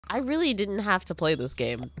I really didn't have to play this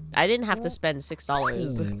game. I didn't have to spend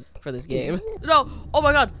 $6 for this game. No! Oh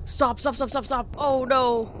my god! Stop, stop, stop, stop, stop! Oh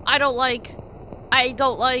no! I don't like...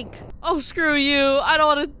 Oh, screw you! I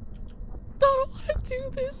don't want to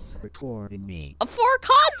do this. Recording me. For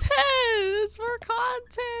content! It's for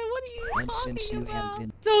content! What are you talking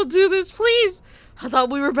about? Don't do this, please! I thought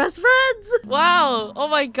we were best friends! Wow! Oh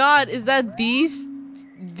my god, is that the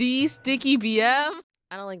sticky BM?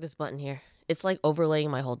 I don't like this button here. It's like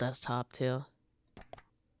overlaying my whole desktop too.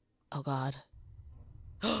 Oh god.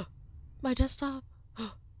 My desktop.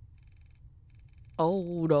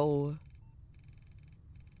 Oh no.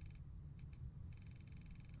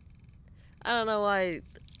 I don't know why.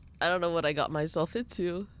 I don't know what I got myself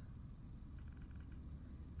into.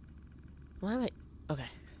 Why am I? Okay.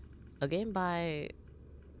 A game by...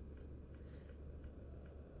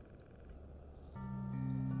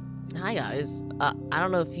 Hi guys. I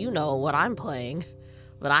don't know if you know what I'm playing,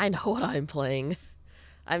 but I know what I'm playing.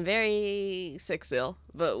 I'm very sick still,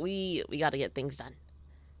 but we gotta get things done.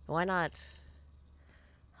 Why not?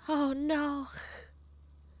 Oh no.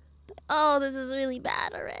 Oh, this is really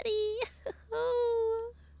bad already.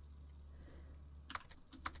 Oh.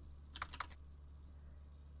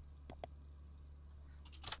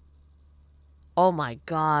 Oh my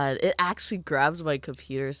god, it actually grabbed my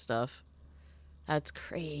computer stuff. That's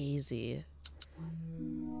crazy.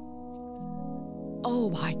 Oh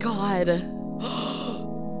my god.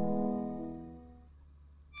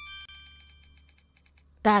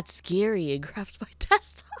 That's scary. It grabs my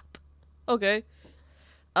desktop. Okay.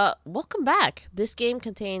 Welcome back. This game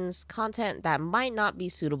contains content that might not be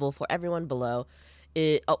suitable for everyone below.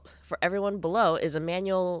 For everyone below is a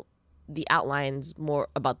manual that outlines more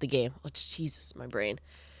about the game. Oh, Jesus, my brain.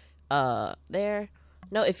 There.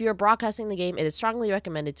 No, if you're broadcasting the game, it is strongly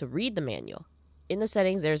recommended to read the manual. In the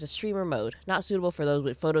settings, there's a streamer mode, not suitable for those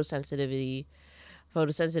with photosensitive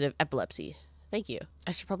epilepsy. Thank you.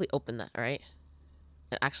 I should probably open that, right?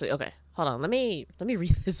 Actually, okay. Hold on. Let me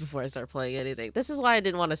read this before I start playing anything. This is why I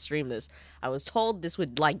didn't want to stream this. I was told this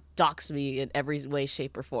would like dox me in every way,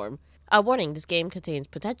 shape, or form. Warning, this game contains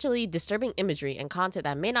potentially disturbing imagery and content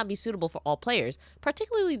that may not be suitable for all players,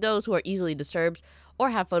 particularly those who are easily disturbed or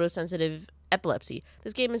have photosensitive epilepsy.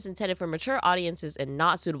 This game is intended for mature audiences and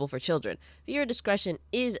not suitable for children. Viewer discretion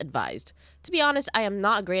is advised. To be honest, I am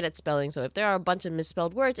not great at spelling, so if there are a bunch of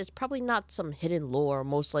misspelled words, it's probably not some hidden lore,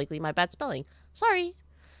 most likely my bad spelling. Sorry.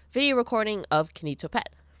 Video recording of Kinitopet.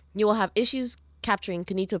 You will have issues capturing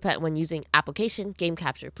Kinitopet when using application game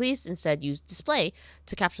capture. Please instead use display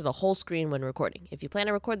to capture the whole screen when recording. If you plan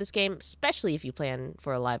to record this game, especially if you plan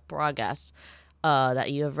for a live broadcast,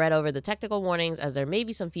 that you have read over the technical warnings, as there may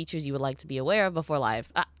be some features you would like to be aware of before live.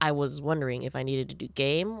 I was wondering if I needed to do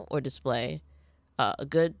game or display.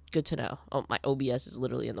 Good to know. Oh, my OBS is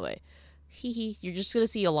literally in the way. Hee. You're just gonna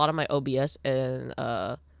see a lot of my OBS and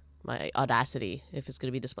my Audacity if it's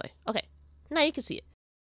gonna be display. Okay, now you can see it.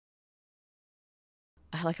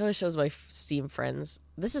 I like how it shows my Steam friends.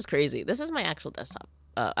 This is crazy. This is my actual desktop.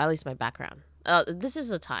 At least my background. This is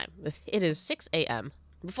the time. It is 6 a.m.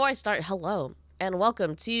 Before I start, hello and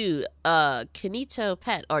welcome to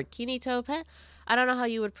Kinitopet or Kinitopet. I don't know how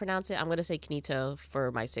you would pronounce it. I'm gonna say Kinito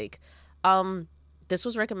for my sake. This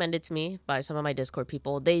was recommended to me by some of my Discord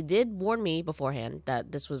people. They did warn me beforehand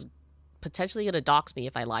that this was potentially gonna dox me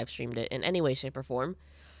if I live streamed it in any way, shape, or form.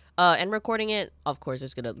 And recording it, of course,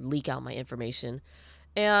 is gonna leak out my information.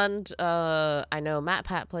 And I know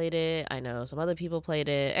MatPat played it. I know some other people played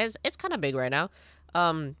it. It's kind of big right now.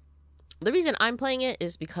 The reason I'm playing it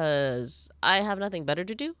is because I have nothing better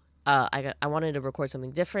to do. I wanted to record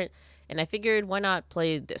something different, and I figured why not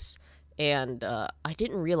play this. And I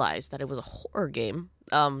didn't realize that it was a horror game.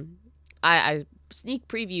 I sneak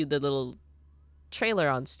previewed the little trailer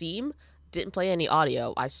on Steam. Didn't play any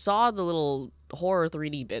audio. I saw the little horror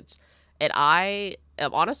 3D bits, and I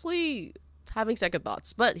am honestly having second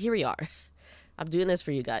thoughts. But here we are. I'm doing this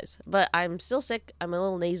for you guys. But I'm still sick. I'm a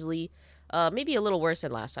little nasally. Maybe a little worse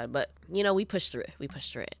than last time, but you know, we pushed through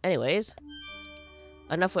it. Anyways,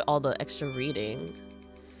 enough with all the extra reading.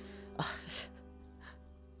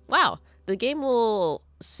 Wow, the game will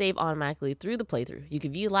save automatically through the playthrough. You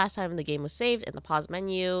can view last time the game was saved in the pause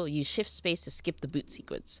menu. Use shift space to skip the boot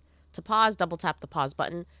sequence. To pause, double tap the pause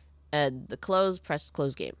button, and the close, press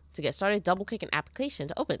close game. To get started, double click an application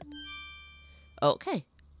to open. Okay.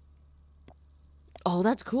 Oh,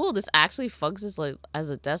 that's cool. This actually functions like as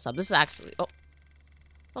a desktop. This is actually... Oh.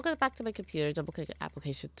 I'll go back to my computer, double click an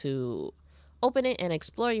application to open it and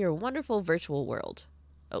explore your wonderful virtual world.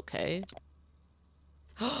 Okay.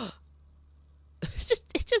 It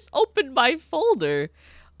just opened my folder.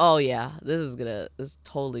 Oh yeah, this is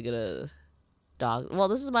totally gonna dog. Well,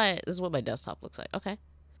 this is what my desktop looks like. Okay.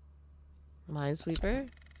 Minesweeper.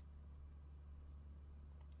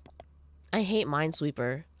 I hate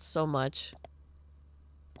Minesweeper so much.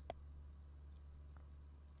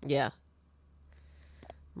 Yeah.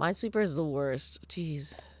 Minesweeper is the worst.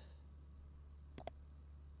 Jeez.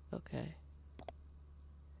 Okay.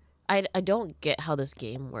 I don't get how this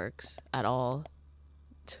game works at all.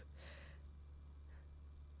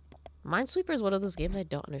 Minesweeper is one of those games I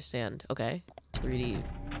don't understand. Okay. 3D.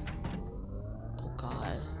 Oh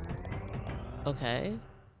god. Okay.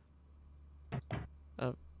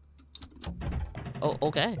 Oh,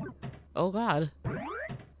 okay. Oh god.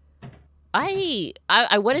 I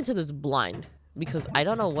went into this blind because I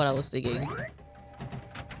don't know what I was thinking.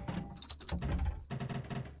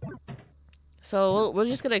 So we're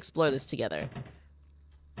just gonna explore this together.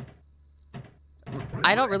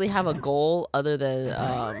 I don't really have a goal other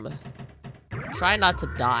than try not to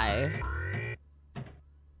die.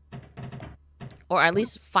 Or at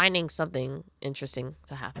least finding something interesting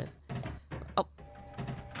to happen. Oh.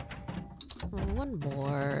 One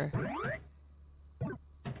more.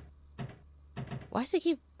 Why does it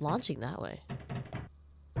keep launching that way?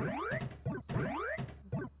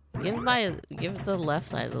 Give the left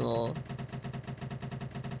side a little.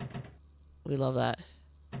 We love that.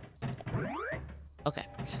 Okay.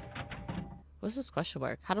 What's this question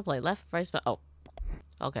mark? How to play left, right, oh.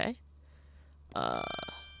 Okay.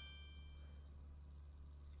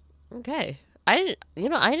 Okay. I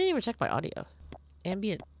didn't even check my audio.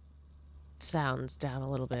 Ambient sounds down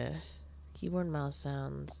a little bit. Keyboard and mouse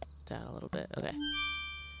sounds down a little bit. Okay.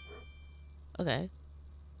 Okay.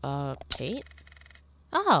 Paint?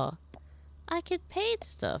 Oh. I can paint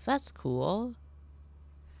stuff. That's cool.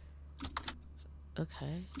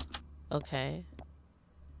 Okay. Okay.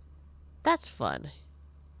 That's fun.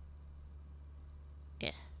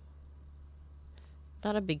 Yeah.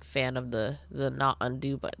 Not a big fan of the not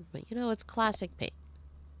undo button, but you know, it's classic paint.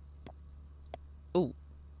 Ooh.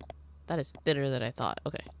 That is thinner than I thought.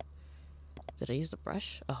 Okay. Did I use the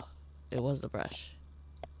brush? Oh, it was the brush.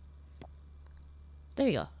 There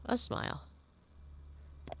you go. A smile.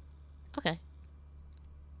 Okay.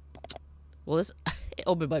 Well, this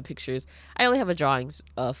opened my pictures. I only have a drawings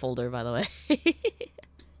folder, by the way.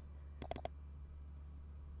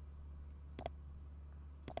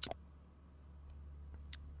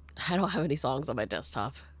 I don't have any songs on my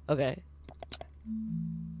desktop. Okay.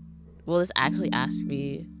 Will this actually ask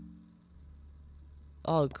me?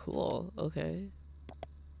 Oh, cool. Okay.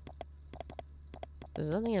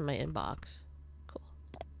 There's nothing in my inbox. Cool.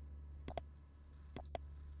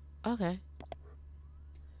 Okay.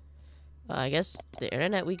 I guess the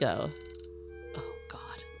internet we go. Oh,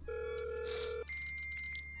 God.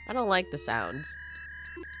 I don't like the sounds.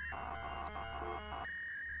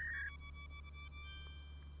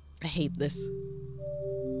 I hate this.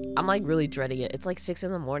 I'm like really dreading it. It's like 6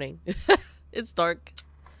 in the morning. It's dark.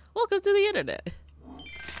 Welcome to the internet.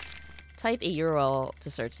 Type a URL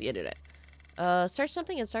to search the internet. Search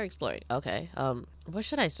something and start exploring. Okay. What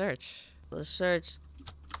should I search? Let's search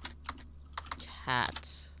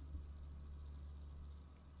cat.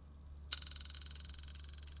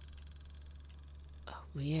 Oh,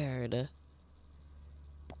 weird.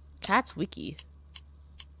 Cat's wiki.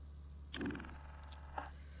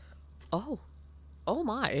 Oh. Oh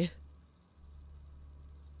my.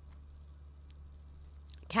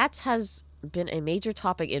 Cats has been a major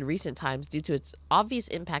topic in recent times due to its obvious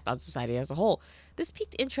impact on society as a whole. This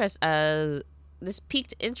piqued interest has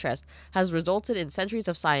resulted in centuries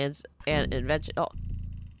of science and invention. Oh.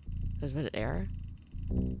 There's been an error.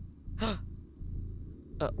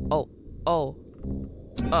 Oh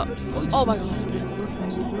my god.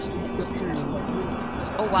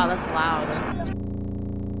 Oh wow, that's loud.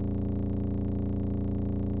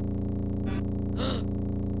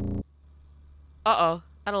 Uh-oh.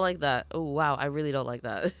 I don't like that. Oh, wow. I really don't like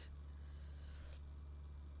that.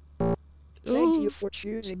 Thank you for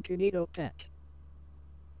choosing Kinitopet.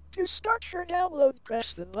 To start your download,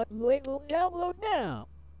 press the button labeled Download Now.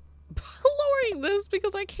 Lowering this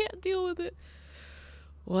because I can't deal with it.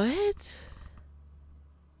 What?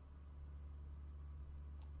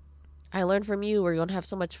 I learn from you. We're going to have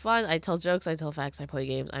so much fun. I tell jokes. I tell facts. I play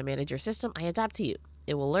games. I manage your system. I adapt to you.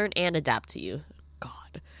 It will learn and adapt to you.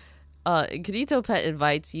 God. Kinitopet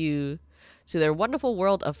invites you to their wonderful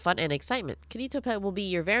world of fun and excitement. Kinitopet will be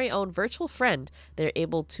your very own virtual friend. They're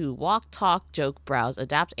able to walk, talk, joke, browse,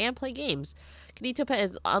 adapt, and play games.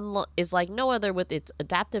 Kinitopet is like no other with its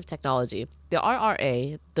adaptive technology. The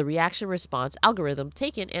RRA, the reaction response algorithm,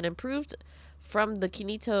 taken and improved from the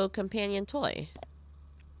Kinito companion toy.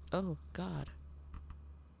 Oh, God.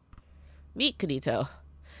 Meet Kinito.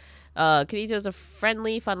 Kinito is a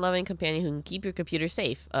friendly, fun-loving companion who can keep your computer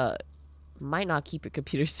safe. Might not keep your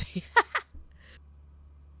computer safe.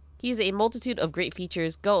 He has a multitude of great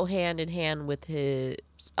features, go hand in hand with his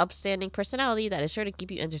upstanding personality that is sure to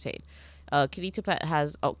keep you entertained. Kinito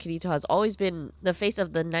has always been the face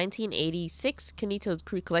of the 1986 Kinito's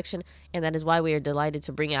Crew collection, and that is why we are delighted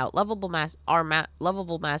to bring out lovable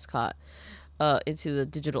mascot into the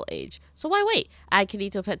digital age. So why wait? Add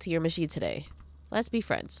Kinitopet to your machine today. Let's be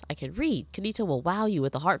friends. I can read. Kinito will wow you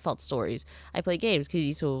with the heartfelt stories. I play games.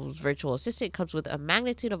 Kinito's virtual assistant comes with a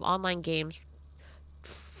magnitude of online games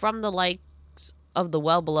from the likes of the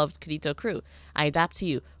well-beloved Kinito crew. I adapt to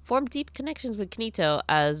you. Form deep connections with Kinito,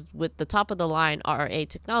 as with the top-of-the-line RRA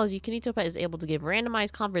technology, Kinitopet is able to give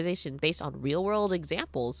randomized conversation based on real-world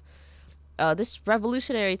examples. This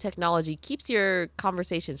revolutionary technology keeps your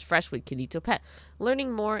conversations fresh with Kinitopet,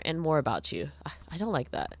 learning more and more about you. I don't like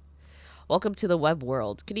that. Welcome to the web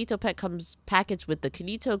world. Kinitopet comes packaged with the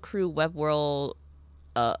Kinito crew web world,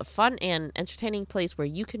 fun and entertaining place where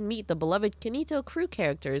you can meet the beloved Kinito crew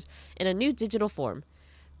characters in a new digital form.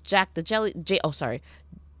 Jade the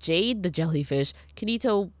jellyfish,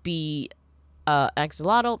 Kinito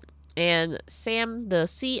Axolotl, and Sam the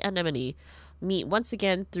sea anemone meet once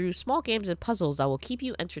again through small games and puzzles that will keep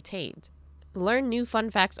you entertained. Learn new fun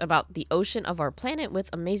facts about the ocean of our planet with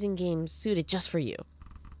amazing games suited just for you.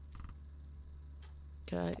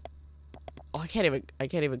 God. Oh, I can't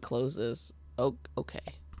even close this. Oh, okay.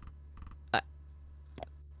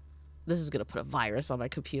 This is gonna put a virus on my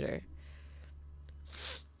computer.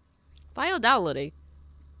 File downloading.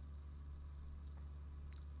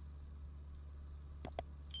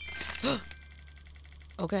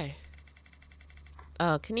 Okay.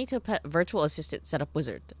 Kinitopet Virtual Assistant Setup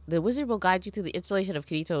Wizard. The wizard will guide you through the installation of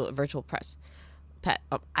Kinito Virtual Pet.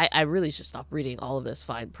 I really should stop reading all of this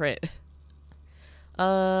fine print.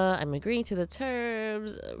 I'm agreeing to the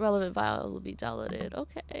terms. Relevant file will be downloaded.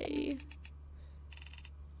 Okay.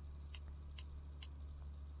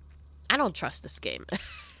 I don't trust this game.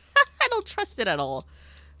 I don't trust it at all.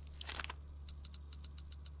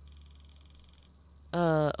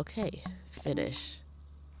 Okay. Finish.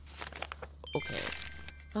 Okay.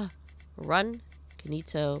 Run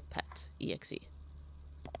Kinitopet exe.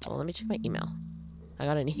 Oh, let me check my email. I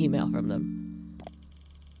got an email from them.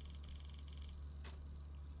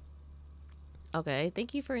 Okay,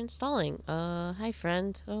 thank you for installing. Hi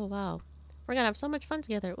friend. Oh wow. We're gonna have so much fun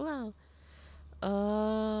together. Wow.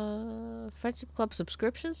 Friendship Club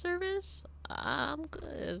subscription service? I'm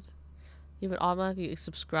good. You would automatically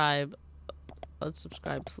subscribe.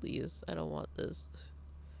 Unsubscribe, please. I don't want this.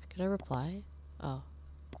 Can I reply? Oh,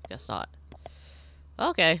 guess not.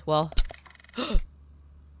 Okay, well.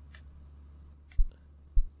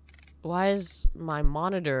 Why is my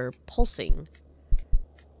monitor pulsing?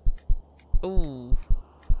 Ooh.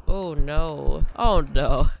 Oh no. Oh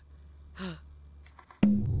no.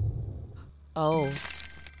 Oh.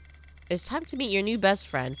 It's time to meet your new best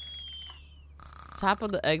friend. Tap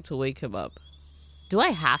on the egg to wake him up. Do I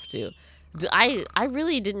have to? I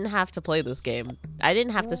really didn't have to play this game. I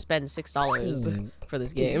didn't have to spend $6 for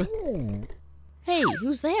this game. Hey,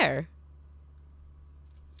 who's there?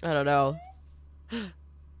 I don't know.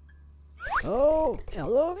 Oh,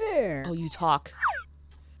 hello there. Oh, you talk.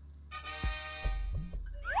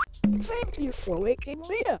 Thank you for waking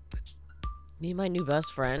me up. Me and my new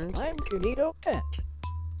best friend? I'm Kinitopet.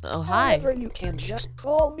 Oh, hi. However, you can just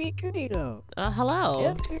call me Kinito. Hello.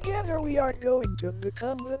 And together we are going to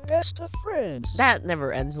become the best of friends. That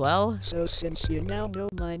never ends well. So since you now know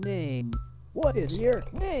my name, what is your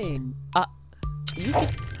name? You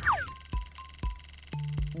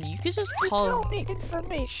could just To call... tell me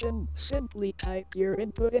information, simply type your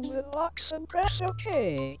input in the box and press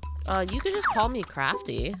OK. you could just call me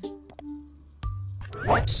Crafty.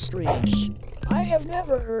 That's strange. I have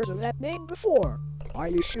never heard of that name before. Are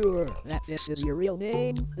you sure that this is your real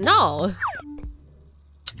name? No.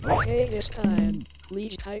 Okay, this time,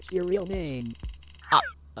 please type your real name.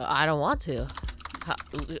 I don't want to.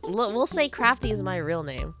 We'll say Crafty is my real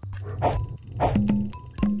name.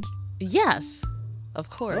 Yes. Of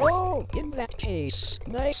course. Oh, in that case,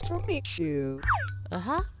 nice to meet you.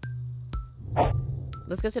 Uh-huh.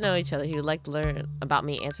 Let's get to know each other. If you'd like to learn about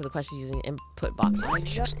me, answer the questions using input boxes. I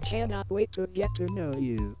just cannot wait to get to know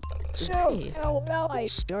you. So, Okay. how about I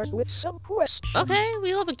start with some questions? Okay,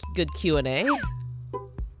 we love a good Q&A.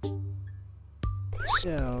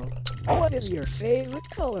 So, what is your favorite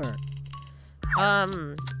color?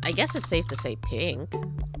 I guess it's safe to say pink.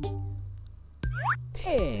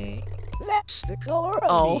 Hey, that's the color of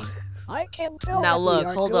Oh. me. I can tell Now that look,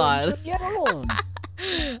 we are hold going on. to get along.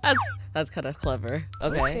 That's kind of clever.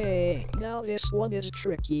 Okay. Okay, now this one is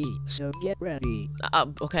tricky, so get ready.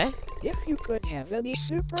 Okay. If you could have any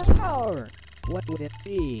superpower, what would it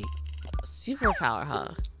be? Superpower, huh?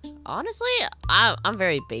 Honestly, I'm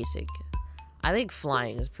very basic. I think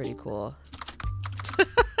flying is pretty cool.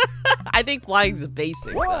 I think flying's a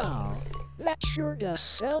basic. Wow, that sure does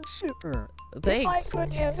sound super. Thanks. If I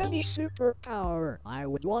could have any superpower, I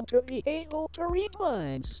would want to be able to read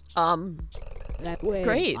minds. That way,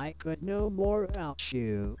 Great. I could know more about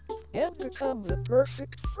you and become the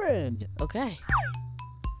perfect friend. Okay.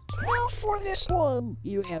 Now for this one,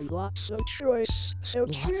 you have lots of choice, so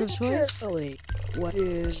Lots of choose choice? carefully. What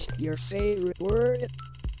is your favorite word?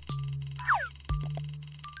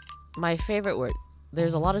 My favorite word.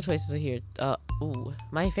 There's a lot of choices here. Ooh.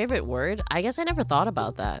 My favorite word? I guess I never thought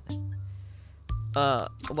about that.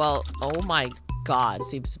 Well, oh my god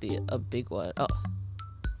seems to be a big one. Oh.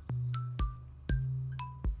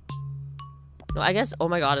 No, I guess oh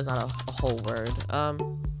my god is not a whole word. I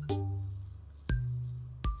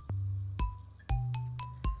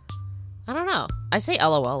don't know. I say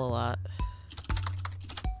LOL a lot.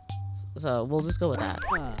 So we'll just go with that.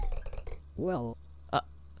 Well,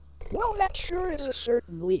 that sure is a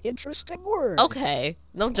certainly interesting word. Okay.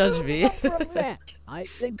 Don't judge me. From that, I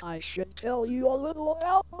think I should tell you a little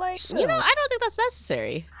about myself. You know, I don't think that's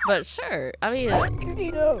necessary. But sure. I mean... I'm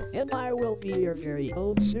Kinito, and I will be your very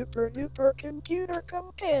own super-duper computer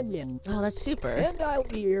companion. Oh, that's super. And I'll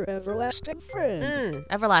be your everlasting friend.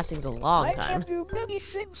 Everlasting's a long time. I can do many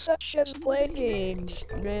things such as play games,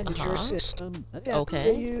 manage your system, adapt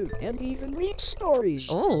to you, and even read stories.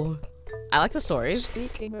 Oh, I like the stories.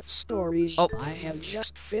 Speaking of stories, I have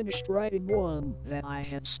just finished writing one that I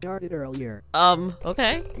had started earlier.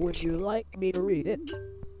 Okay. Would you like me to read it?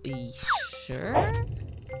 Sure?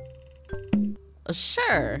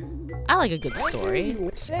 Sure. I like a good story. You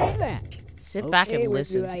would say that. Sit back and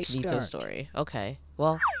listen to Kinito's story. Okay,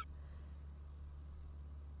 well...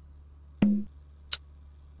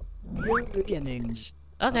 New beginnings.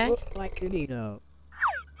 Okay. A book by Kinito.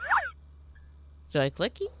 Should I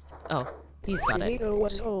clicky? Oh, he's got it. Kinito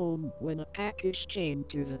was home when a package came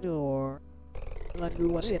to the door. But who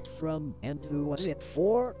was it from, and who was it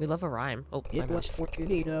for? We love a rhyme. Oh, it was for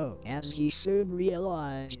Kinito, as he soon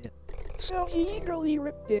realized. So he eagerly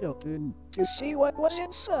ripped it open to see what was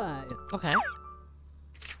inside. Okay.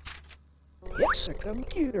 It's a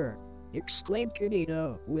computer, exclaimed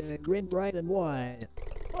Kinito with a grin bright and wide.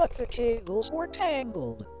 But the cables were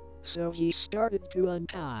tangled, so he started to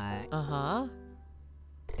untie. Uh-huh.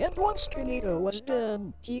 And once Kinito was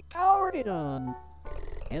done, he powered it on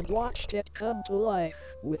and watched it come to life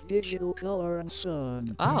with digital color and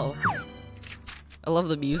sound. Oh. I love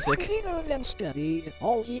the music. Kinito then studied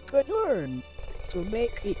all he could learn to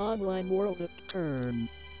make the online world a turn.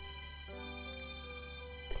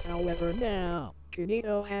 However now,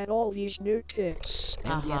 Kinito had all these new tips,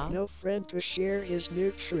 and yet no friend to share his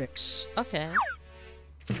new tricks. Okay.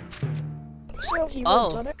 So he went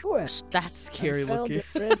on a quest. That's scary looking. And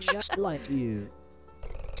found a friend just like you,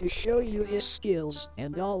 to show you his skills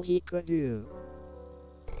and all he could do.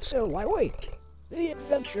 So why wait? The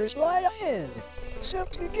adventures lie ahead. So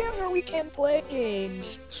together we can play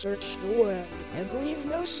games, search the web, and leave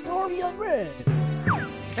no story unread.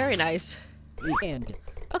 Very nice. The end.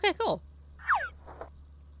 Okay, cool.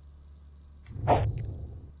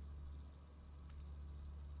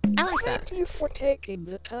 I like that. Thank you for taking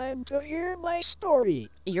the time to hear my story.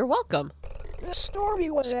 You're welcome. The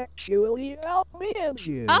story was actually about me and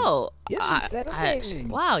you. Oh, Isn't that amazing?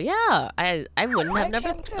 Wow, yeah. I wouldn't have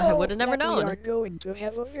I would have never known. We are going to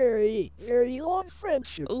have a very, very long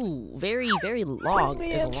friendship. Ooh, very, very long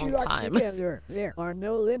when is a me long and you are time. Together, there are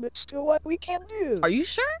no limits to what we can do. Are you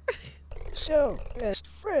sure? So, best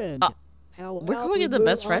friend, how we're about going we into move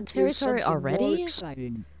best on friend to territory something already? more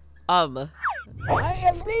exciting? I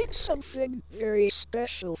have made something very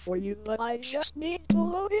special for you, but I just need to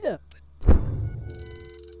load it up.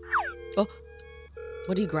 Oh,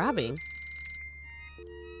 what are you grabbing?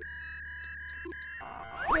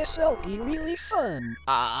 This'll be really fun.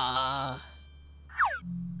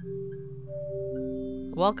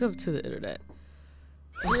 Welcome to the internet.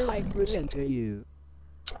 Here I present to you.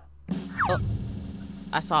 Oh,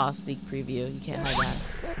 I saw a sneak preview. You can't hide that.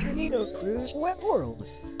 The Kinito Cruise web world.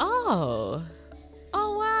 Oh.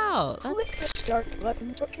 Oh, wow. Click the start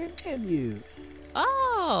button to continue.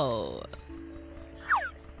 Oh.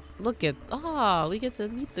 Look at, we get to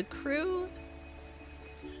meet the crew.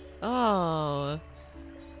 Oh.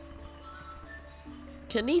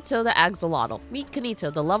 Kinito the Axolotl. Meet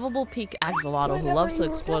Kinito, the lovable pink axolotl who loves to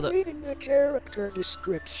explore the... reading the character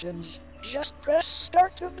descriptions, just press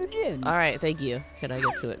start to begin. Alright, thank you. Can I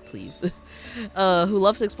get to it, please? Who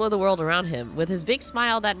loves to explore the world around him. With his big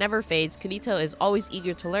smile that never fades, Kinito is always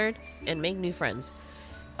eager to learn and make new friends.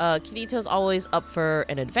 Kinito's always up for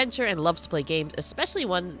an adventure and loves to play games, especially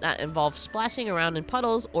one that involves splashing around in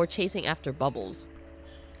puddles or chasing after bubbles.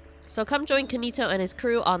 So come join Kinito and his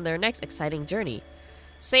crew on their next exciting journey.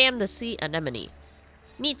 Sam the Sea Anemone.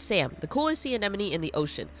 Meet Sam, the coolest sea anemone in the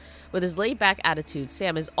ocean. With his laid-back attitude,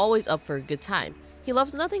 Sam is always up for a good time. He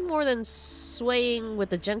loves nothing more than swaying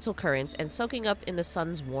with the gentle currents and soaking up in the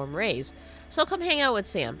sun's warm rays. So come hang out with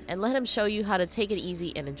Sam and let him show you how to take it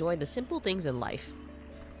easy and enjoy the simple things in life.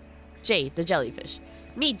 Jade, the jellyfish.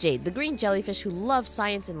 Meet Jade, the green jellyfish who loves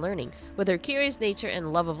science and learning. With her curious nature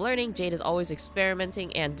and love of learning, Jade is always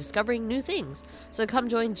experimenting and discovering new things. So come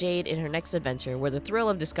join Jade in her next adventure, where the thrill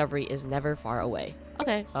of discovery is never far away.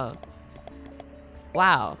 Okay. Oh.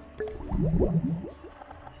 Wow.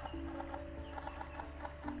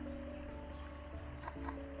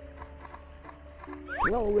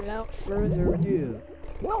 Well, without further ado,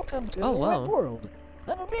 welcome to the web world.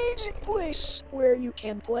 An amazing place where you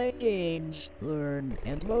can play games, learn,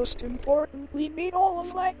 and most importantly, meet all of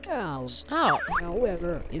my pals. Oh.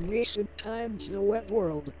 However, in recent times, the web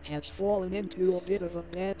world has fallen into a bit of a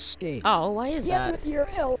bad state. Oh, why is that? Yet with your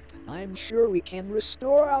help, I'm sure we can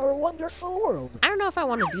restore our wonderful world. I don't know if I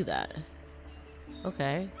want to do that.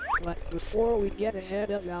 Okay. But before we get ahead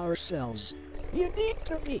of ourselves, you need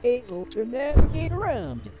to be able to navigate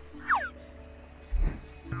around.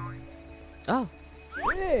 Oh.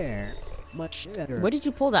 There. Much better. Where did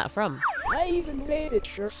you pull that from? I even made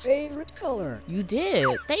it your favorite color. You did.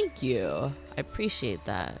 Thank you. I appreciate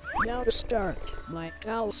that. Now to start, my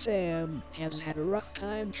pal Sam has had a rough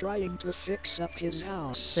time trying to fix up his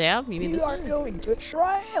house. Sam? You mean this one? You are going to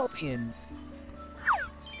try help him.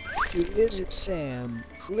 To visit Sam,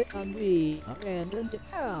 click on the abandoned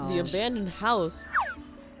house. The abandoned house?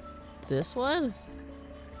 This one?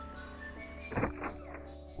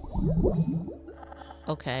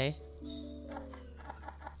 Okay.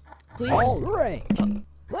 Please. Alright.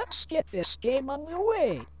 Let's get this game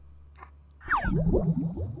underway.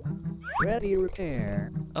 Ready,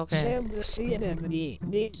 repair. Okay. Sam the Sea Anemone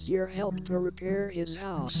needs your help to repair his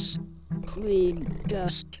house. Clean,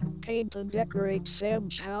 dust, paint, and decorate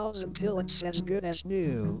Sam's house until it's as good as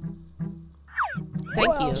new. Thank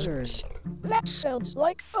Wowzers. That sounds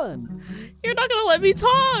like fun. You're not gonna let me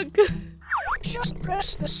talk! Just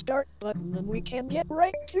press the start button and we can get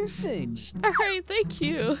right to things. Alright, thank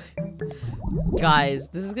you. Guys,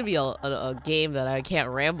 this is gonna be a game that I can't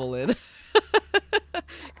ramble in.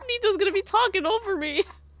 Kinito's gonna be talking over me.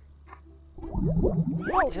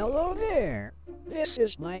 Well, hello there. This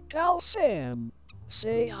is my pal Sam.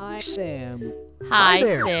 Say hi, Sam. Hi,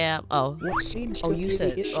 Sam. Oh. What seems to be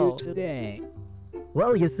the issue today?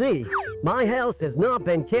 Well, you see, my house has not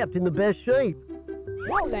been kept in the best shape.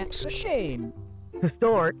 Well, that's a shame. To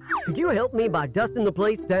start, could you help me by dusting the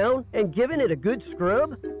place down and giving it a good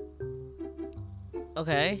scrub?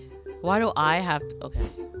 Okay. Why do I have to... Okay.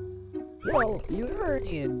 Well, you heard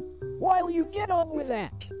him. While you get on with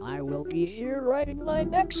that, I will be here writing my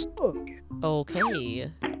next book.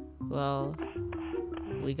 Okay. Well,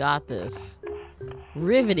 we got this.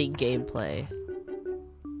 Riveting gameplay.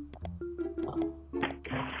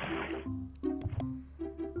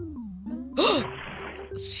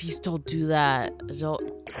 Jeez, don't do that.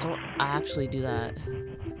 Don't actually do that.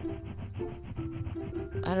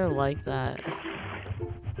 I don't like that.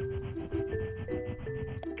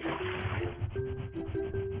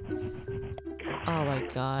 Oh my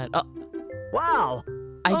god. Oh. Wow!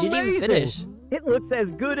 I didn't even finish. It looks as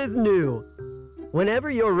good as new.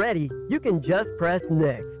 Whenever you're ready, you can just press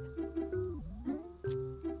next.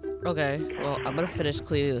 Okay, well, I'm gonna finish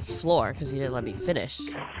cleaning this floor because he didn't let me finish.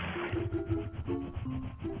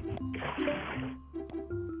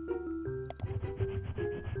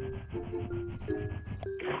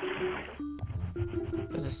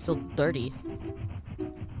 Because it's still dirty.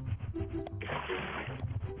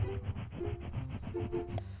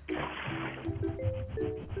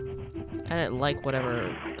 I didn't like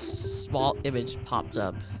whatever small image popped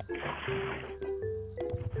up.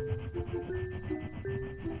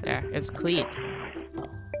 There, it's clean.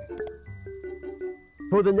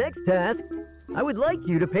 For the next task, I would like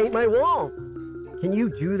you to paint my wall. Can you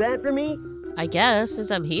do that for me? I guess,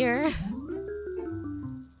 since I'm here.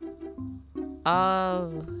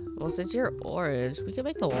 Well, since you're orange, we can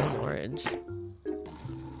make the walls orange.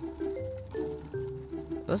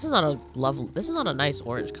 This is not a nice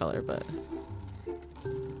orange color, but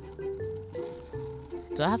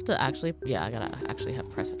Do I have to actually? Yeah, I gotta actually have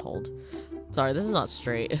press and hold. Sorry, this is not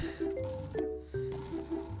straight.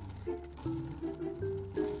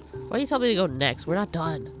 Why do you tell me to go next? We're not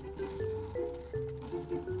done.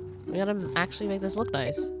 We gotta actually make this look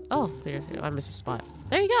nice. Oh, here, I missed a spot.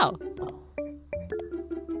 There you go.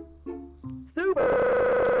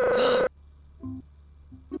 Super!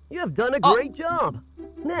 You have done a great job.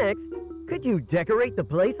 Next, could you decorate the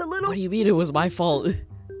place a little? What do you mean it was my fault?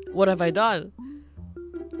 What have I done?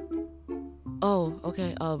 Oh,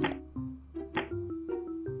 okay, oh,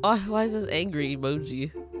 why is this angry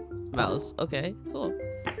emoji? Mouse. Okay, cool.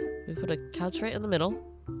 We put a couch right in the middle.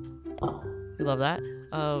 We love that.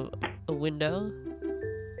 A window.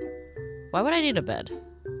 Why would I need a bed?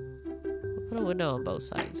 We'll put a window on both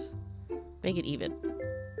sides. Make it even.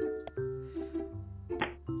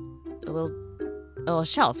 A little... Oh, a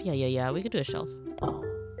shelf. Yeah. We could do a shelf.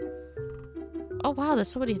 Oh, wow. There's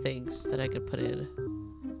so many things that I could put in.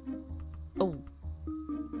 Oh.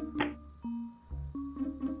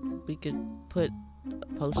 We could put a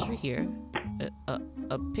poster here.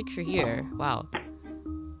 A picture here. Wow.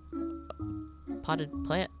 Potted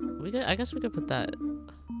plant. I guess we could put that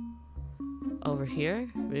over here,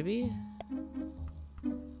 maybe.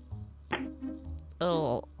 A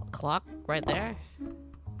little clock right there.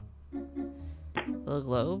 A little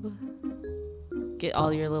globe. Get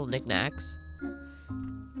all your little knickknacks.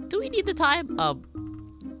 Do we need the time?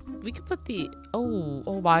 We could put the...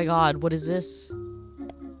 Oh my god, what is this?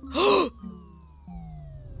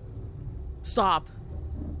 Stop.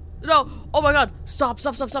 No, oh my god, stop.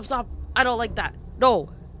 I don't like that. No.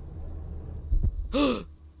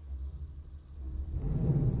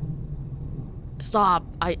 Stop.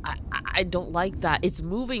 I don't like that. It's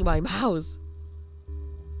moving my mouse.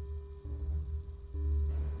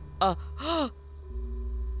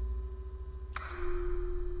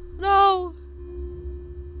 No.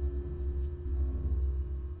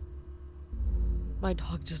 My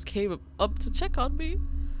dog just came up to check on me.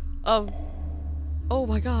 Oh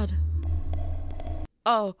my god.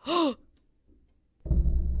 Oh.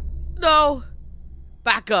 No.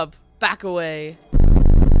 Back up. Back away.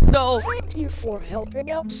 No. Thank you for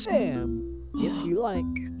helping out Sam. If you like,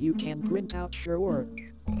 you can print out your work.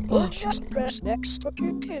 Or just press next to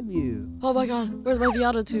continue. Oh my god, where's my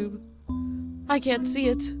Viata tube? I can't see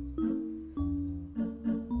it.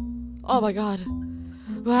 Oh my god.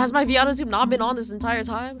 Has my Viata tube not been on this entire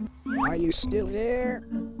time? Are you still there?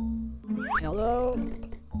 Hello?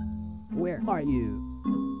 Where are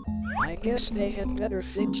you? I guess they had better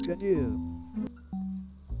things to do.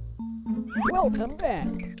 Welcome back.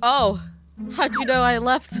 Oh, how'd you know I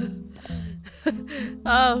left?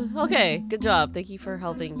 Okay, good job. Thank you for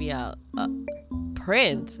helping me out.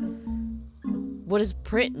 Print? What does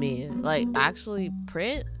print mean? Like, actually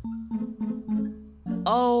print?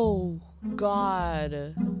 Oh,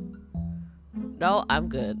 God. No, I'm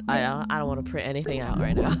good. I don't want to print anything out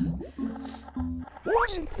right now.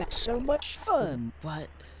 Wasn't that so much fun? What?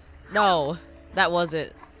 No, that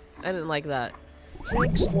wasn't. I didn't like that.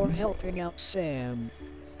 Thanks for helping out Sam.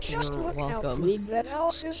 Just You're look how welcome. clean that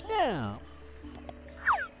house is now.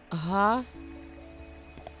 Uh-huh.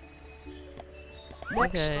 Next,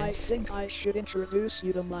 Okay. I think I should introduce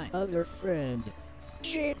you to my other friend,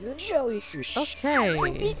 Jade the Jellyfish. Okay. To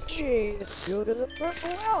meet Jade, go to the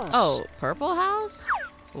Purple House. Oh, Purple House?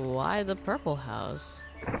 Why the Purple House?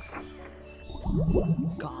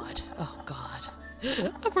 God. Oh, God.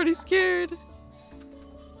 I'm pretty scared.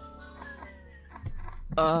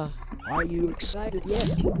 Are you excited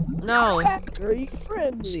yet? No. Factory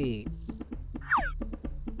Frenzy.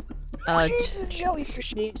 Jade the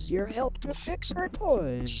Jellyfish needs your help to fix her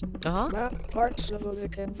toys. Grab parts of the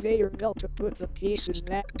conveyor belt to put the pieces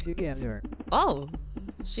back together. Oh,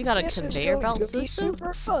 she got a conveyor belt This is going to be system?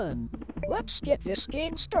 super fun. Let's get this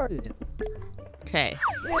game started. Okay.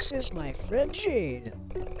 This is my friend Jade.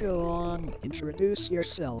 Go on, introduce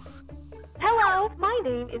yourself. Hello, my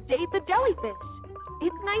name is Jade the Jellyfish.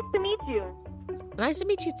 It's nice to meet you. Nice to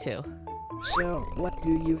meet you too. So, what do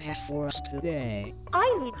you have for us today?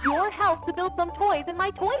 I need your help to build some toys in my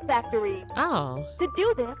toy factory. Oh. To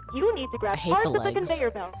do this, you need to grab I hate parts the of the legs. conveyor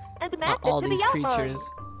belt and match All it to these the outline. creatures.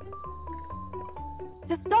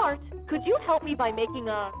 To start, could you help me by making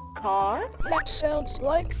a car? That sounds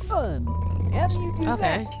like fun. As you do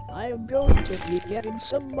Okay. that, I am going to be getting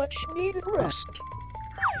some much needed rest.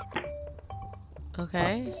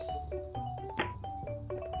 Okay.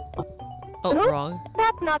 Oh, Nope. wrong.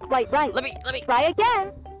 That's not quite right. Let me. Try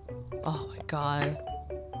again. Oh my god.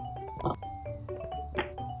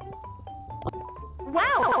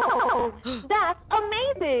 Wow! That's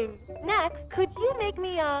amazing! Next, could you make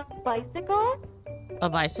me a bicycle? A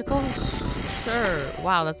bicycle? Sure.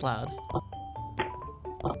 Wow, that's loud.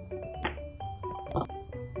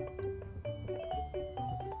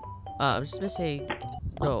 I'm just missing...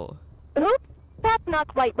 No. Oops, that's not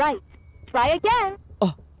quite right. Try again.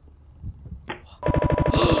 Oh.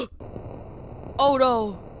 Oh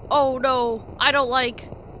no. Oh no. I don't like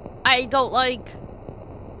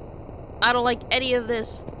any of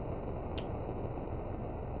this.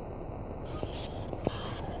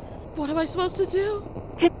 What am I supposed to do?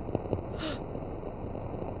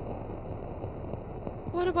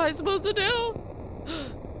 What am I supposed to do?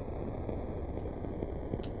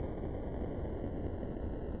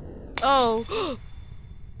 Oh.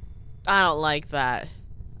 I don't like that.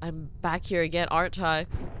 I'm back here again, aren't I?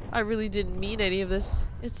 I really didn't mean any of this.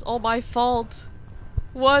 It's all my fault.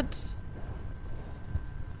 What?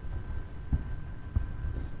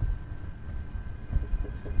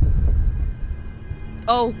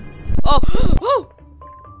 Oh. Oh. Oh.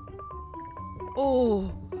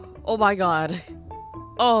 Oh. Oh my god.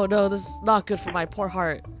 Oh no, this is not good for my poor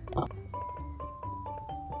heart.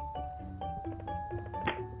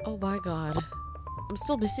 Oh my god. I'm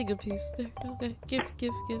still missing a piece there. Okay, give.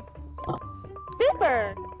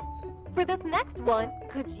 Super! For this next one,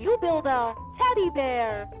 could you build a teddy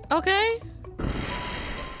bear? Okay.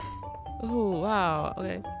 Oh, wow.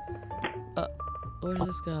 Okay. Where does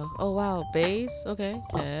this go? Oh, wow. Base. Okay.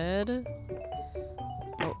 Head.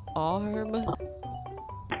 Oh, arm.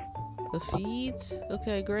 The feet.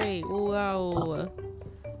 Okay, great. Wow.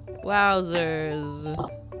 Wowzers.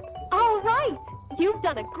 All right! You've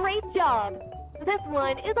done a great job. This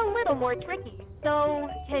one is a little more tricky. So,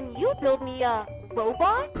 can you build me a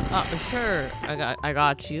robot? Sure. I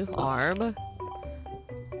got you. Arm.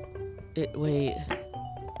 Wait.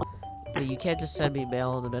 Wait, you can't just send me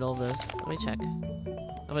mail in the middle of this. Let me check.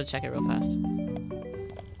 I'm gonna check it real fast.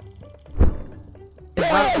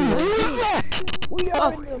 It's not too late. We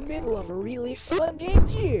are in the middle of a really fun game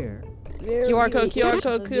here. QR code,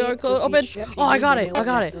 open! Oh, I got it! Oh my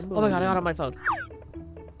god, I got it on my phone.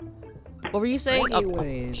 What were you saying?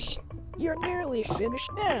 Anyways, you're nearly finished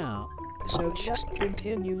now. So just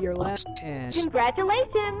continue your last task.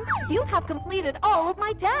 Congratulations! You have completed all of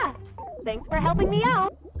my tasks. Thanks for helping me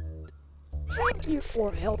out. Thank you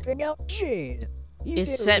for helping out, Jade. It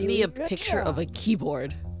sent me a picture of a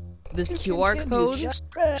keyboard. This QR code? Just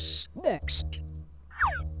press next.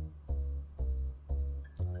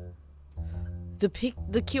 The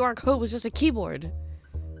QR code was just a keyboard.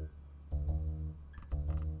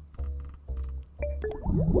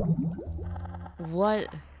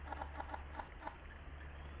 What?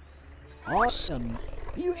 Awesome.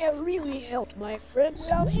 You have really helped my friends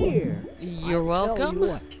out here. You're I'll tell welcome. you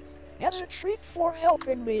what, as a treat for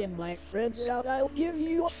helping me and my friends out, I'll give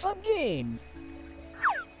you a fun game.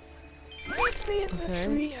 Meet me in the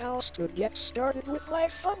treehouse to get started with my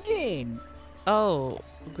fun game. Oh,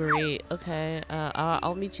 great. Okay.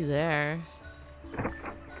 I'll meet you there.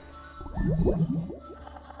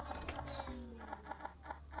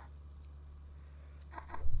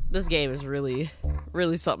 This game is really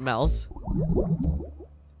something else.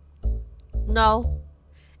 No.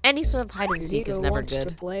 Any sort of hide and seek is never wants to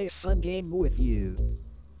good. play a fun game with you.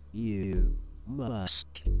 You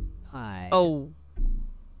must hide. Oh.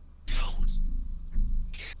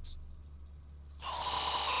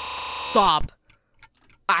 Stop.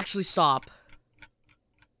 Actually stop.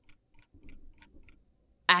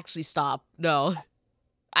 Actually stop. No.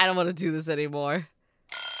 I don't want to do this anymore.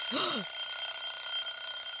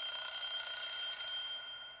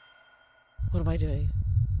 What am I doing?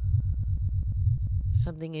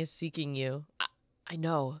 Something is seeking you. I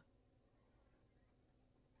know.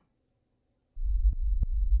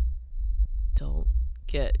 Don't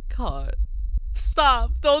get caught.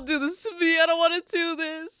 Stop! Don't do this to me! I don't want to do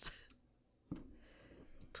this!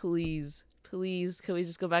 Please. Please, can we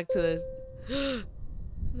just go back to this?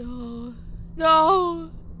 No.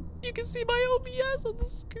 No! You can see my OBS on the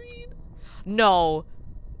screen. No.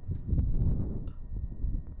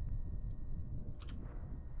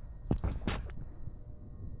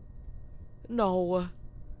 No.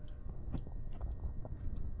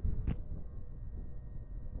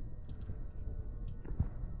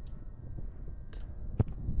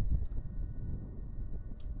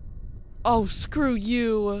 Oh, screw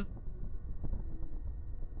you.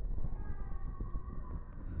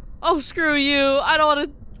 Oh, screw you. I don't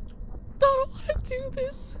want to do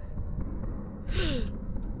this.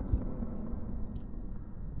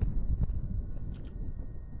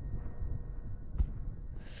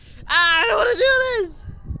 I don't want to do this.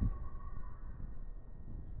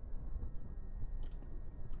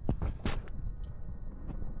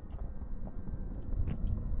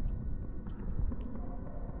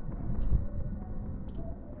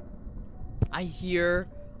 I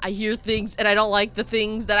hear things, and I don't like the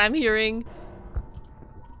things that I'm hearing.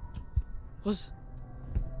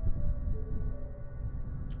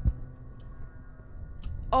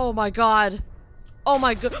 Oh my god. Oh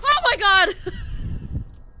my god. Oh my god!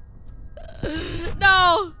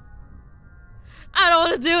 No! I don't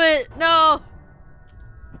want to do it. No!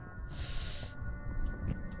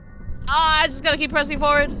 I just gotta keep pressing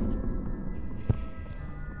forward.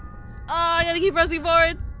 I gotta keep pressing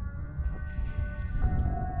forward.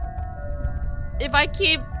 If I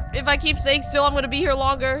keep staying still, I'm gonna be here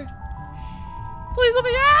longer. Please let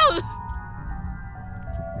me out!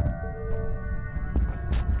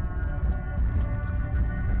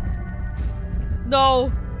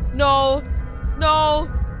 No, no,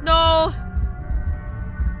 no, no.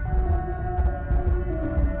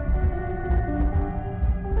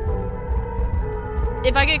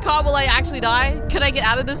 If I get caught, will I actually die? Can I get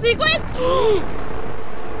out of the sequence? Oh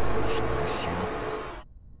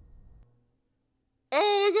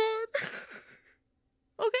my god.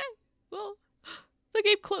 Okay, well, the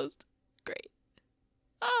game closed. Great.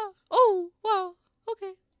 Oh, wow.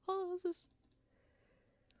 Okay, hold on, what's this?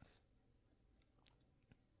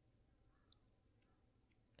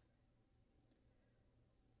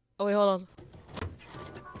 Oh wait, hold on.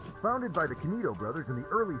 Founded by the Kinito brothers in the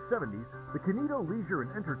early 70s, the Kinito Leisure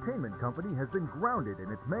and Entertainment Company has been grounded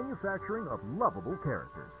in its manufacturing of lovable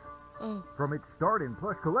characters. Oh. From its start in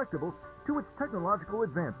plush collectibles to its technological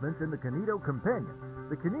advancements in the Kinito Companion,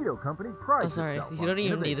 the Kinito Company prides itself You don't on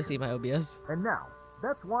even need to innovation. see my OBS. And now,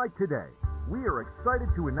 that's why today, we are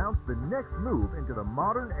excited to announce the next move into the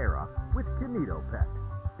modern era with Kinitopet,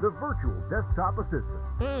 the virtual desktop assistant.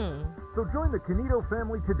 So join the Kinito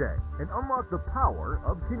family today and unlock the power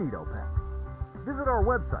of Kinitopet. Visit our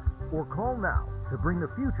website or call now to bring the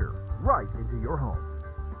future right into your home.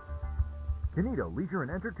 Kinito Leisure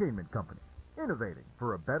and Entertainment Company, innovating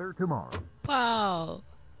for a better tomorrow. Wow.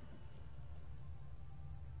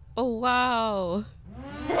 Oh, wow.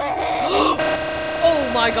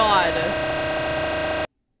 Oh my god.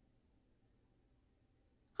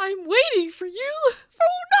 I'm waiting for you.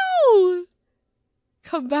 Oh no.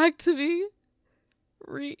 Come back to me.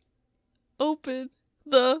 Reopen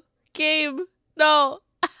the game. No.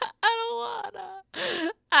 I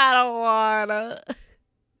don't wanna.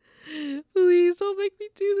 Please don't make me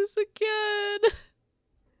do this again.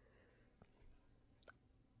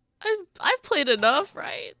 I've played enough,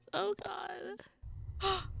 right? Oh god.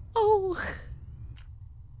 Oh.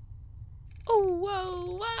 Oh,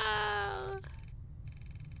 whoa, wow.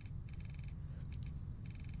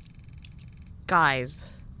 Guys,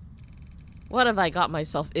 what have I got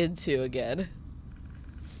myself into again?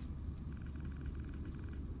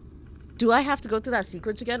 Do I have to go through that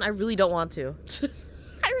sequence again? I really don't want to.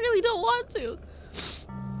 I really don't want to.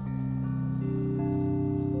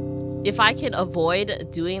 If I can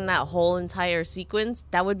avoid doing that whole entire sequence,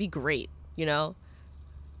 that would be great, you know?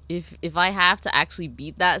 If I have to actually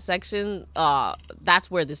beat that section,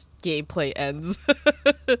 that's where this gameplay ends.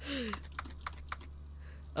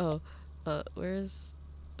 Oh, where's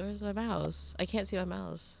my mouse? I can't see my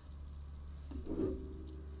mouse.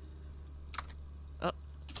 Oh,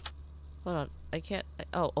 hold on. I can't.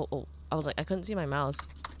 Oh. I was like, I couldn't see my mouse.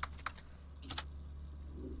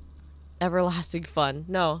 Everlasting fun.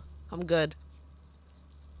 No, I'm good.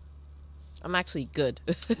 I'm actually good.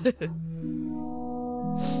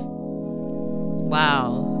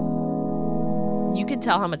 Wow. You can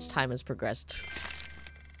tell how much time has progressed.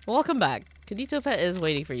 Welcome back. Kinitopet is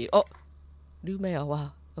waiting for you. Oh, new mail.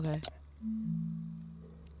 Wow. Okay.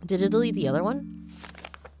 Did it delete the other one?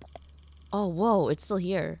 Oh, whoa. It's still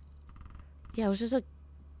here. Yeah, it was just like...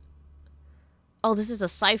 Oh, this is a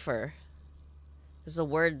cipher. This is a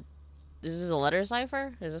word... This is a letter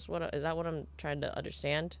cipher? Is that what I'm trying to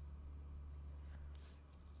understand?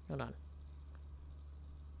 Hold on.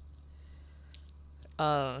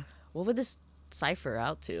 What would this cipher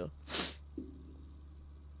out to?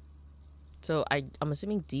 So I'm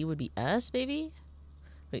assuming D would be S, maybe?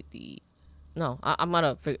 Wait, D. No, I'm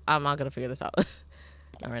not gonna figure this out.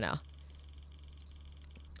 Not right now.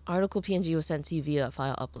 Article PNG was sent to you via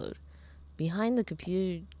file upload. Behind the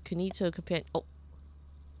computer, Kinito companion. Oh,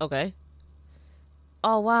 okay.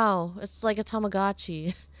 Oh wow, it's like a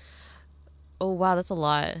Tamagotchi. Oh wow, that's a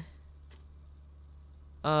lot.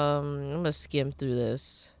 I'm gonna skim through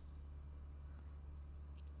this.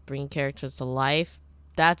 Bring characters to life.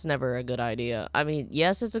 That's never a good idea. I mean,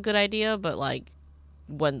 yes, it's a good idea, but like,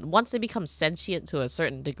 once they become sentient to a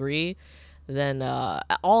certain degree, then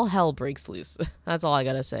all hell breaks loose. That's all I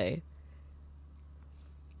gotta say.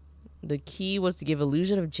 The key was to give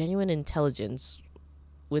illusion of genuine intelligence.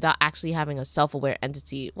 without actually having a self-aware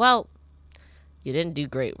entity. Well, you didn't do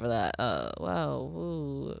great for that. Wow.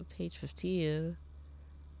 Ooh, page 15.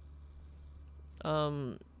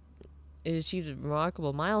 It achieved a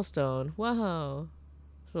remarkable milestone. Wow.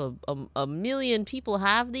 So a million people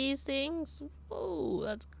have these things? Whoa,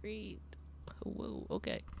 that's great. Whoa,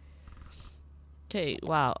 okay. Okay,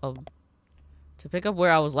 wow. To pick up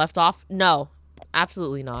where I was left off? No,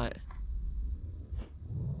 absolutely not.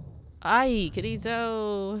 Hi,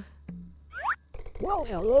 Kinito. Well,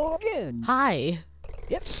 hello again. Hi.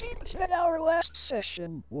 It seems that our last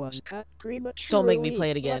session was cut prematurely. Don't make me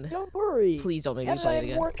play it again. But don't worry. Please don't make me play it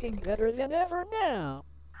again. I'm working better than ever now.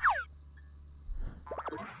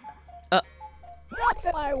 Not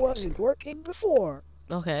that I wasn't working before.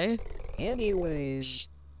 Okay. Anyways,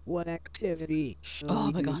 what activity shall Oh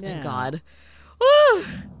we my do god, thank now? God. I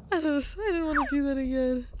didn't want to do that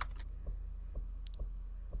again.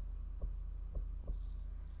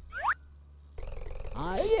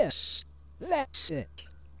 Ah, yes. That's it.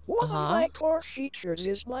 One of my core features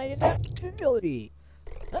is my adaptability.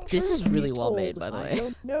 This is really well made, by the I way.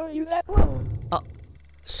 don't know you that well. Oh.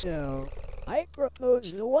 So, I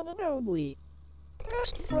propose the one and only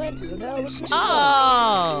best friends analysis.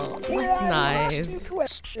 Oh, where that's I will ask nice. you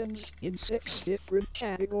questions in 6 different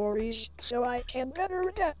categories, so I can better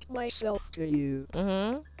adapt myself to you.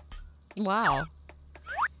 Mm-hmm. Wow.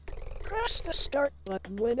 Press the start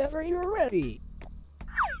button whenever you're ready.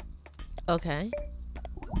 Okay.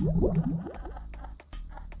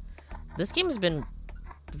 This game has been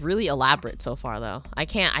really elaborate so far, though. I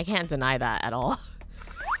can't deny that at all.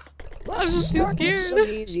 I'm just too scared. Some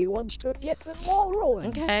easy ones to get the ball rolling.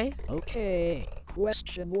 Okay. Okay.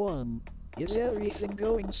 Question 1. Is everything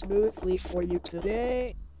going smoothly for you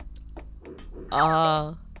today?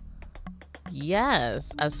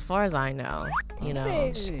 Yes, as far as I know, you know.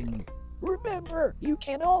 Amazing. Remember, you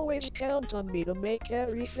can always count on me to make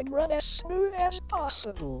everything run as smooth as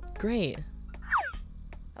possible. Great.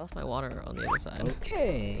 I left my water on the other side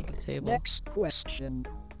Okay. of the table. Next question.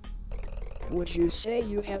 Would you say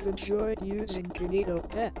you have enjoyed using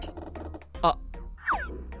Kinitopet?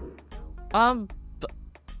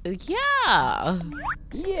 Yeah.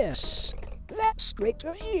 Yes. That's great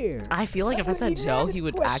to hear. I feel like if I said no, he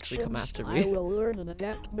would actually come after I me. will learn and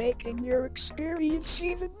adapt, making your experience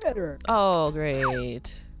even better. Oh,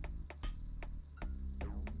 great.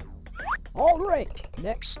 Alright,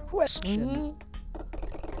 next question.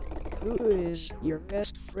 Mm-hmm. Who is your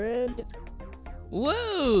best friend?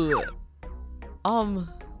 Woo!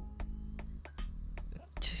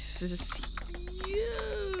 This is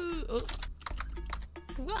you. Oh.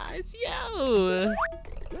 Why, it's you.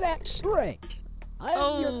 That's right.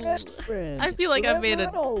 I'm your best friend. I feel like I made forever a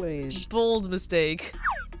and always. bold mistake.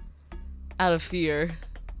 Out of fear.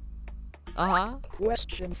 Uh-huh.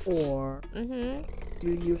 Question 4. Mm-hmm.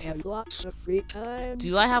 Do you have lots of free time?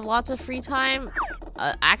 Do I have lots of free time?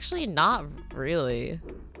 Actually, not really.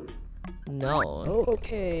 No.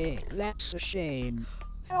 Okay, that's a shame.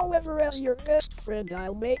 However, as your best friend,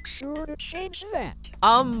 I'll make sure to change that.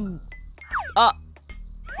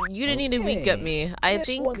 You didn't need to wink at me. I This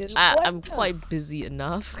think one is I'm quite quite busy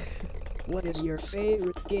enough. What is your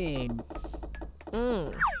favorite game?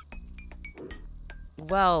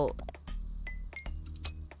 Well,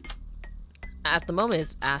 at the moment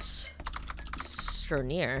it's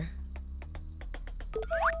Astroneer.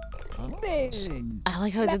 Amazing. I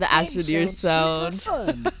like how I That did the game Astroneer sounds sound.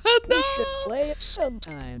 super fun. We should play it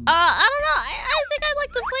sometime. I don't know. I think I'd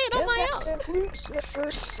like to play it on And my that own. concludes the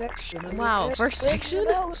first section of Wow, the best first friends section?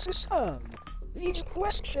 analysis hub. These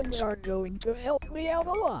questions are going to help me out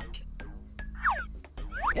a lot.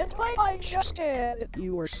 And might I just add,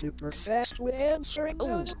 you were super fast with answering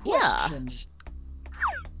those yeah. questions.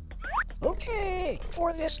 Okay,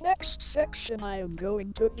 for this next section I am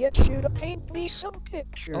going to get you to paint me some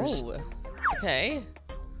pictures. Oh, okay.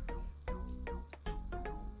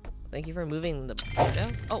 Thank you for moving the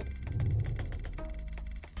window. Oh.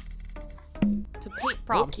 To paint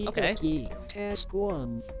prompts, okay. Okey-dokey. Task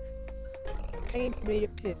 1. Paint me a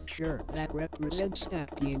picture that represents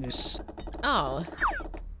happiness. Oh.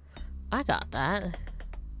 I got that.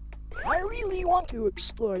 I really want to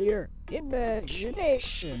explore your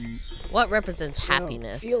imagination. What represents So,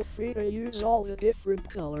 happiness? feel free to use all the different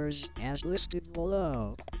colors as listed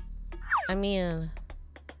below. I mean,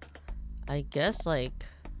 I guess like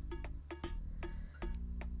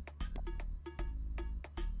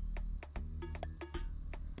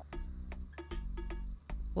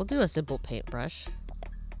we'll do a simple paintbrush.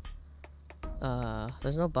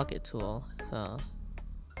 There's no bucket tool, so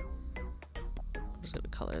I'm just gonna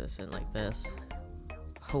color this in like this.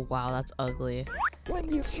 Oh wow, that's ugly.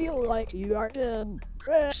 When you feel like you are done,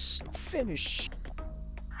 press finish.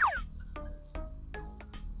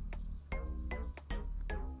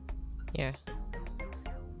 Here.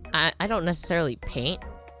 I don't necessarily paint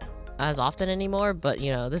as often anymore, but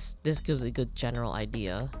you know, this gives a good general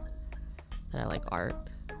idea that I like art.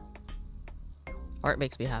 Art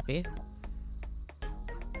makes me happy.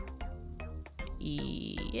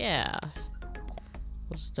 Yeah.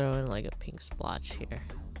 We'll just throw in like a pink splotch here.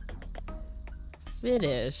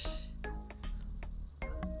 Finish.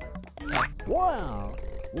 Wow,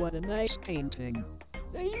 what a nice painting.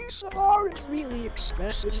 The use of art really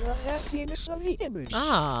expresses the happiness of the image.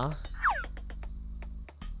 Ah.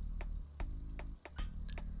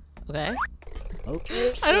 Okay.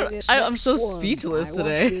 I'm so speechless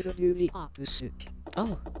today. I want you to do the opposite.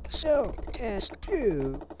 Oh. So, task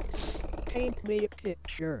 2. Paint me a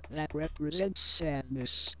picture that represents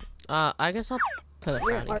sadness. I guess I'll put a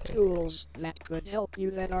There frowny are face. tools that could help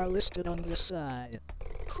you that are listed on the side.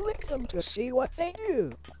 Click them to see what they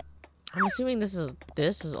do. I'm assuming this is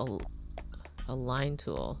a line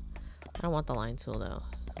tool. I don't want the line tool though.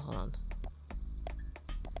 Hold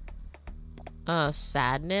on.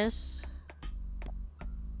 Sadness.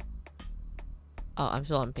 Oh, I'm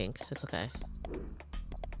still on pink. It's okay.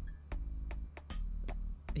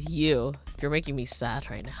 You're making me sad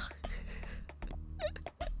right now.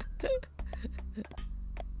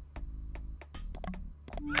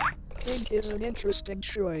 Pink is an interesting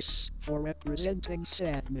choice for representing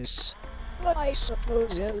sadness. But I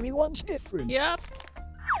suppose everyone's different. Yep.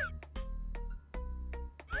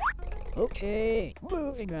 Okay,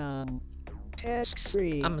 moving on. Task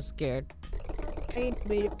 3. I'm scared. Paint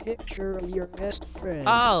me a picture of your best friend.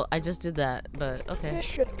 Oh, I just did that, but okay. This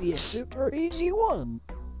should be a super easy one.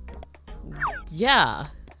 Yeah.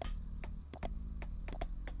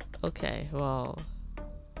 Okay, well.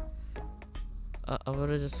 I'm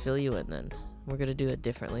gonna just fill you in then. We're gonna do it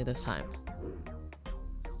differently this time.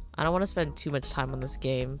 I don't want to spend too much time on this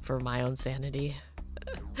game for my own sanity.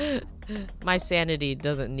 My sanity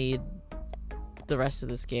doesn't need the rest of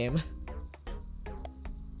this game.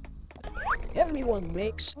 Everyone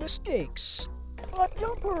makes mistakes. But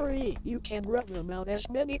don't worry, you can rub them out as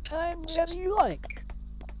many times as you like.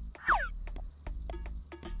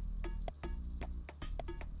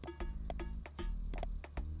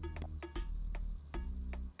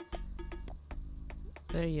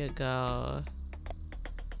 There you go.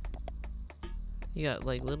 You got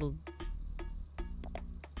like little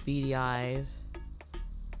beady eyes.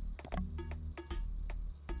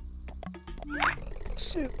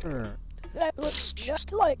 Super. That looks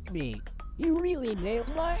just like me. You really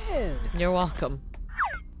nailed my head. You're welcome.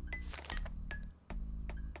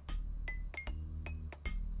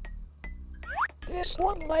 This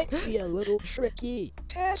one might be a little tricky.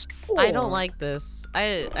 Task 4. I don't like this.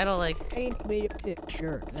 I don't like. Paint me a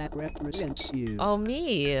picture that represents you. Oh,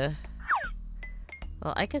 me.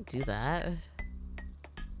 Well, I could do that.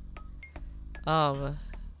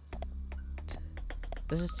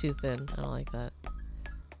 This is too thin. I don't like that.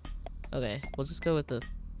 Okay, we'll just go with the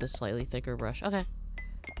slightly thicker brush. Okay.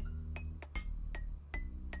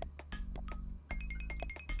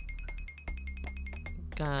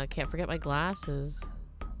 Can't forget my glasses.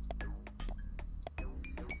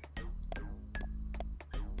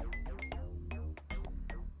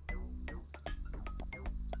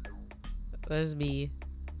 There's me.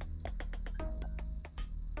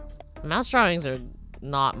 Mouse drawings are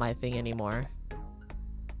not my thing anymore.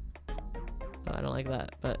 Oh, I don't like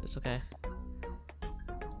that, but it's okay.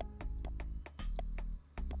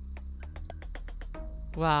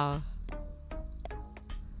 Wow.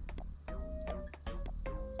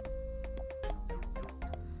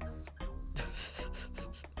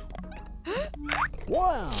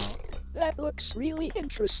 Wow, that looks really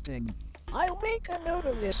interesting. I'll make a note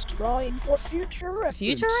of this drawing for future reference.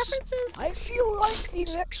 Future references? I feel like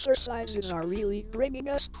these exercises are really bringing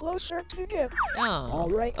us closer together. Oh.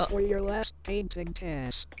 Alright, for your last painting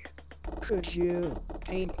task. Could you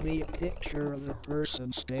paint me a picture of the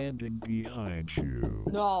person standing behind you?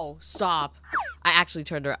 No, stop. I actually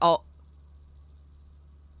turned around. Oh.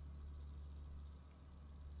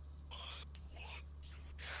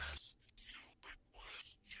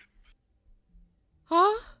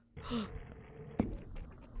 Huh?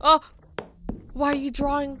 Oh, why are you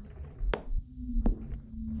drawing?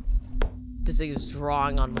 This thing is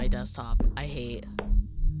drawing on my desktop. I hate.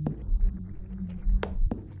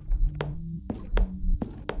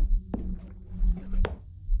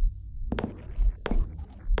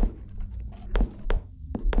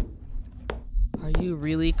 Are you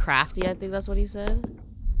really crafty? I think that's what he said.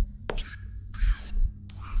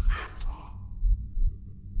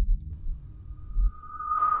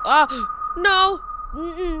 No.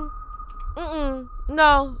 Mm-mm. Mm-mm.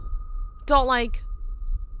 No. Don't like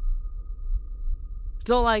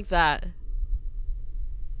that.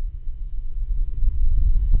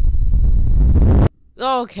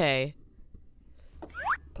 Okay.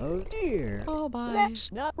 Oh dear. Oh, bye.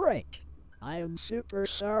 That's not right. I am super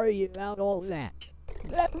sorry about all that.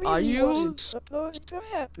 That Are really you? wasn't supposed to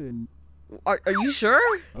happen. Are you sure?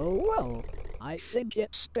 Oh well, I think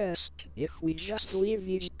it's best if we just leave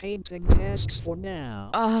these painting tasks for now.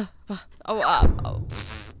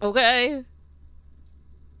 Okay.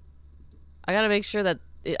 I gotta make sure that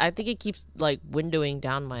I think it keeps like windowing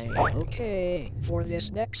down my. Okay, for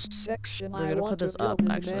this next section, We're I gonna want put this to build up,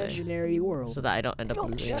 an actually, imaginary world. so that I don't end up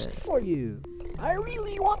Built losing just it. for you. I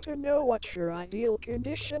really want to know what your ideal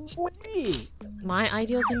conditions would be. My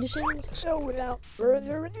ideal conditions? So without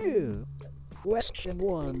further ado, question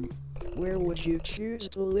 1. Where would you choose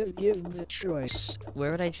to live given the choice? Where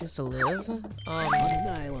would I choose to live? On an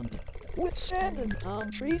island. With sand and palm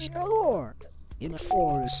trees galore. In a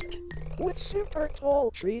forest. With super tall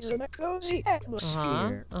trees and a cozy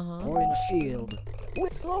atmosphere. Or in a field.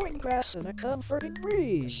 With flowing grass and a comforting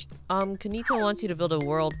breeze. Kinito wants you to build a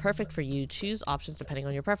world perfect for you. Choose options depending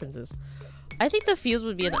on your preferences. I think the field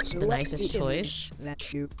would be the nicest choice.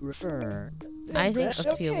 That you prefer. I think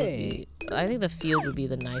the field would be. I think the field would be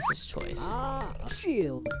the nicest choice. Ah, a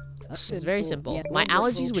field. It's very simple. My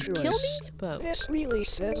allergies would kill me, but. This really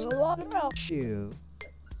says a lot about you.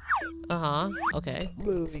 Okay.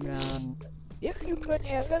 Moving on. If you could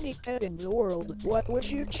have any pet in the world, what would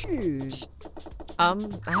you choose? I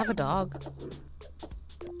have a dog.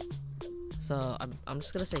 So I'm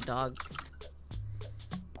just gonna say dog.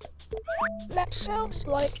 That sounds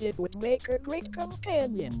like it would make a great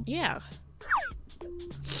companion. Yeah.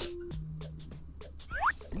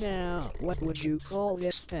 Now, what would you call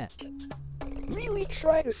this pet? Really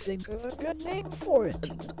try to think of a good name for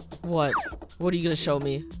it. What? What are you gonna show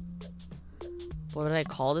me? What did I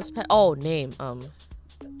call this pet? Oh, name. I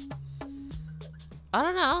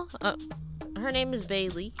don't know. Her name is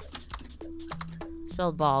Bailey.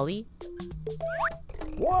 Spelled Bali.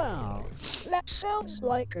 Wow, that sounds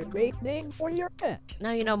like a great name for your pet.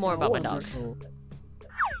 Now you know more about my dog.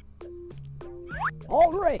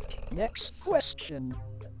 Alright, next question.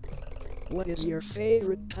 What is your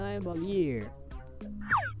favorite time of year?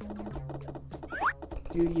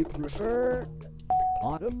 Do you prefer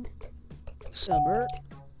autumn, summer,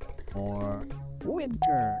 or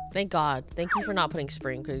winter? Thank God. Thank you for not putting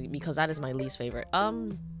spring, because that is my least favorite.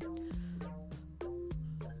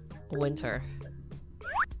 Winter.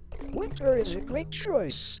 Winter is a great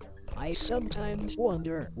choice. I sometimes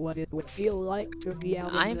wonder what it would feel like to be out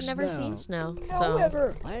in the snow. I've never seen snow, so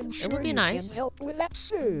However, I'm sure it would be you nice. can help with that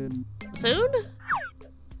soon. Soon?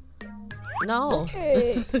 No.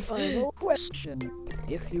 Okay, final question.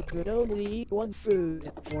 If you could only eat one food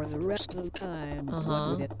for the rest of time,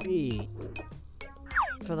 what would it be?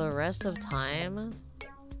 For the rest of time?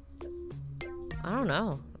 I don't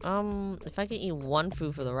know. If I could eat one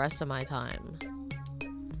food for the rest of my time.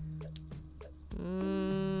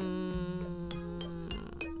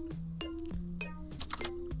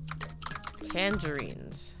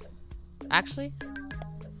 Tangerines. Actually,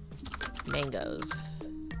 mangoes.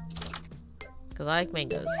 Because I like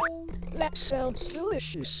mangoes. That sounds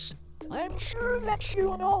delicious. I'm sure that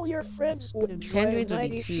you and all your friends would enjoy Tangerines a would be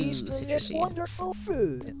mighty too feast of this citrusy. wonderful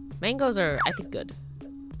food. Mangoes are, I think, good.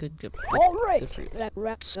 Good Alright, fruit. that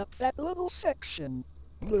wraps up that little section.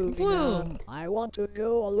 Moving Woo. on, I want to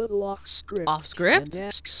go a little off script. Off script? And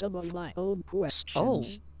ask some of my own questions. Oh,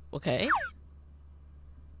 okay.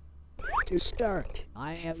 To start,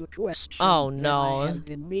 I have a question. Oh, that no. I have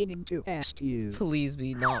been meaning to ask you. Please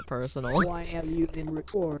be not personal. Why have you been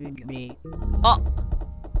recording me?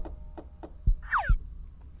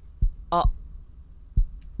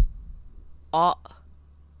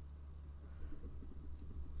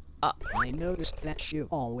 I noticed that you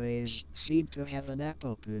always seem to have an app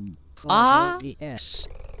open called OBS.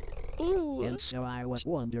 Ooh. And so I was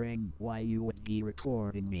wondering why you would be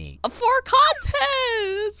recording me. For content!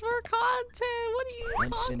 It's for content! What are you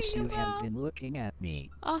And talking since you about? have been looking at me,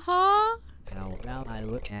 Uh-huh. how about I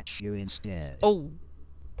look at you instead? Oh,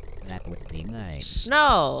 That would be nice.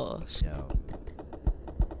 no. So,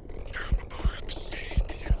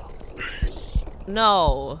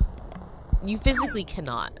 No. You physically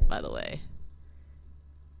cannot, by the way.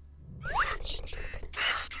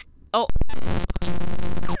 Oh.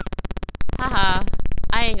 Haha.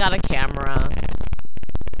 I ain't got a camera.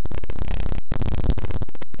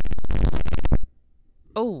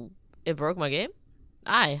 Oh, it broke my game?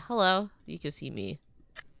 Hi, hello. You can see me.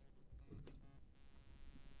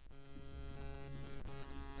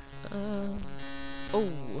 Oh.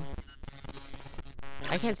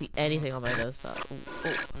 I can't see anything on my desktop.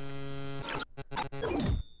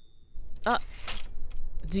 Oh.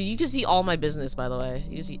 Dude, you can see all my business, by the way.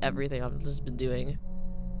 You can see everything I've just been doing.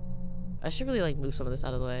 I should really, like, move some of this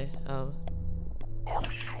out of the way.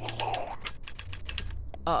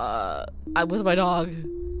 I'm with my dog.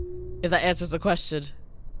 If that answers the question.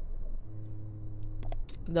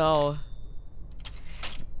 No.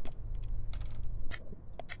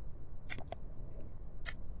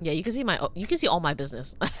 Yeah, you can see all my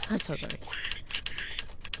business. I'm so sorry.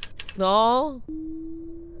 No.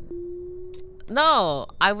 No,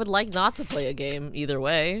 I would like not to play a game either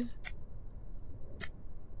way.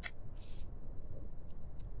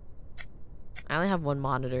 I only have one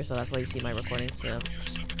monitor, so that's why you see my recording still.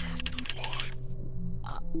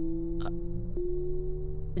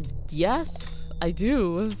 Yes, I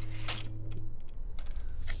do.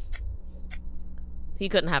 He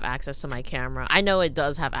couldn't have access to my camera. I know it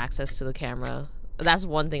does have access to the camera. That's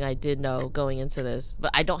one thing I did know going into this,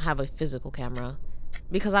 but I don't have a physical camera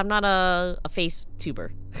because I'm not a face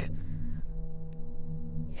tuber.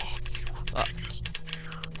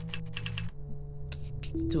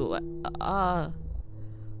 Do it.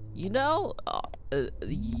 You know,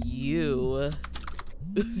 you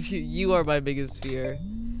are my biggest fear.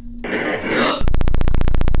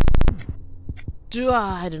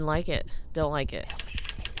 I didn't like it. Don't like it.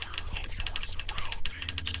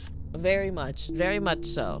 Very much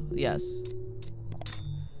so. Yes.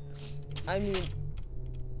 I mean,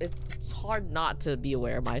 it's hard not to be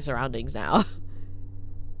aware of my surroundings now.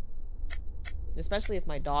 Especially if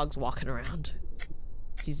my dog's walking around.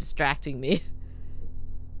 She's distracting me.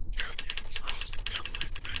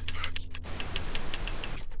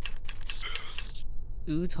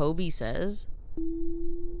 Ooh, Toby says.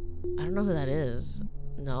 I don't know who that is.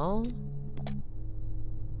 No?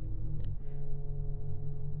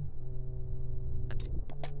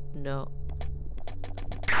 No.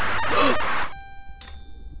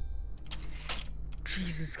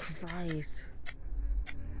 Jesus Christ.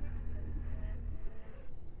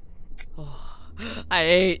 Oh, I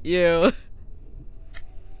hate you.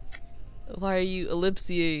 Why are you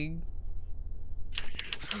ellipsing?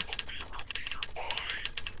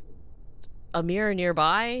 A mirror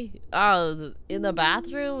nearby? Oh, in the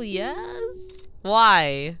bathroom? Yes?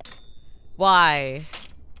 Why? Why?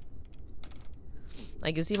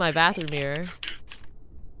 I can see my bathroom mirror.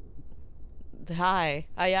 Hi.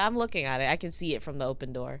 Oh yeah, I'm looking at it. I can see it from the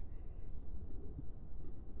open door.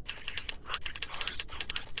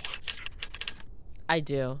 I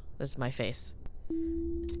do. This is my face.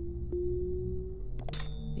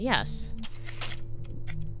 Yes.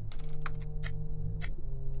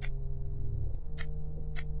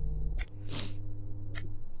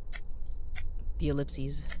 The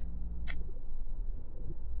ellipses.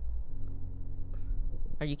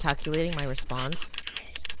 Are you calculating my response?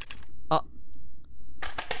 Oh.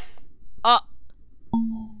 Oh.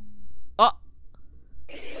 Oh.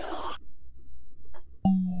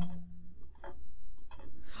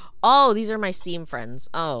 Oh, these are my Steam friends.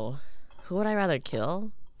 Oh. Who would I rather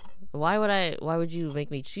kill? Why would you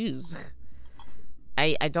make me choose?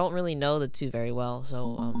 I don't really know the two very well,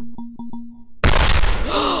 so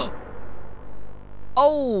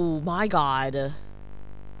oh my god.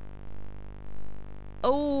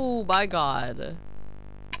 Oh my god.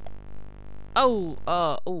 Oh,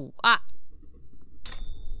 oh, ah.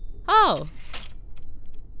 Oh.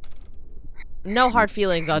 No hard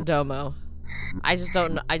feelings on Domo. I just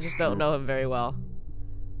don't know him very well.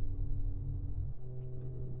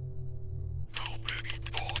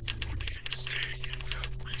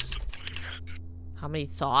 How many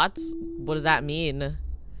thoughts? What does that mean?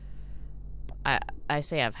 I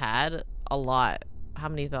say I've had a lot. How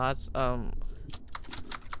many thoughts? A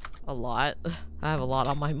lot. I have a lot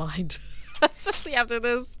on my mind. Especially after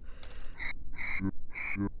this.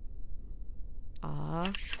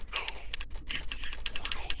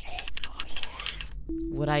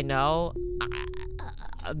 Would I know?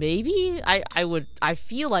 Maybe? I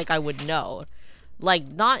feel like I would know.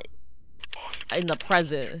 Like, not in the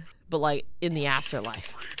present, but like in the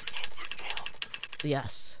afterlife.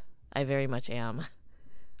 Yes, I very much am.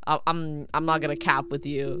 I'm not gonna cap with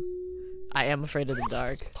you. I am afraid of the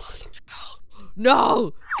dark.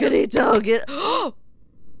 No! Kinito, get— oh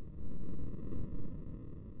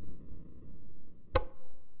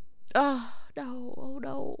no, oh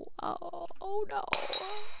no, oh no.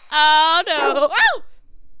 Oh no! Oh!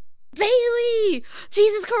 Bailey!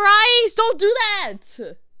 Jesus Christ, don't do that!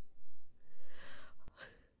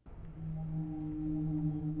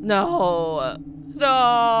 No. No,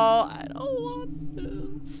 I don't want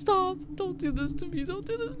to. Stop, don't do this to me. Don't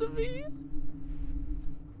do this to me.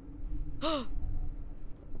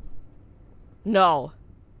 No.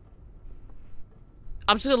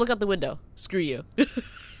 I'm just gonna look out the window. Screw you. I'm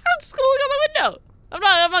just gonna look out the window. I'm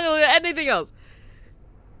not gonna look at anything else.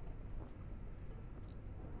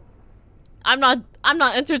 I'm not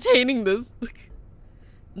entertaining this.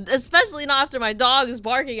 Especially not after my dog is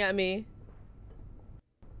barking at me.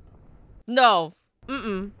 No.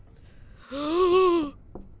 Mm-mm. No!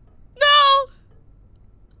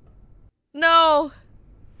 No!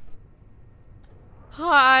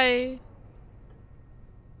 Hi.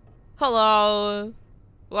 Hello.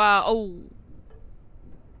 Wow. Oh.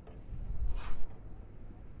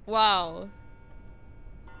 Wow.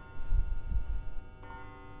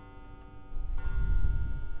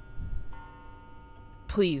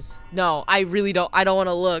 Please. No, I don't want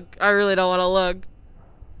to look. I really don't want to look.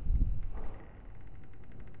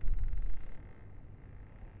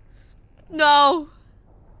 No.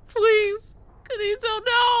 Please. Kinito,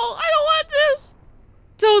 no. I don't want this.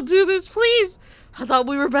 Don't do this, please. I thought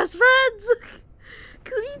we were best friends.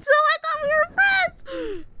 Kinito, I thought we were friends.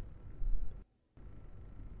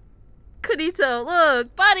 Kinito,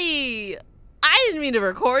 look, buddy. I didn't mean to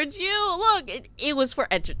record you. Look, it was for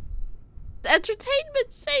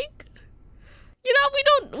entertainment's sake. You know,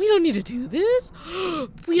 we don't need to do this.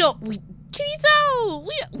 Kinito,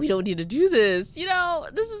 we don't need to do this. You know,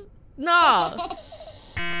 this is nah.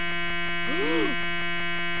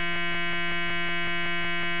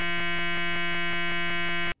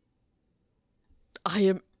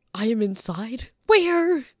 I am inside.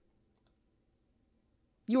 Where?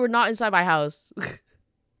 You are not inside my house.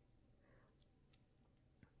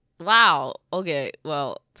 Wow. Okay.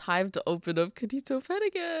 Well, time to open up Kinitopet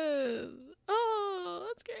again. Oh,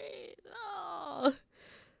 that's great. Oh.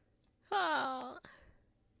 Oh.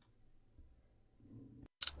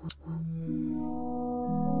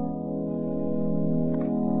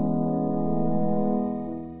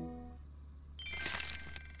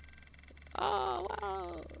 Oh,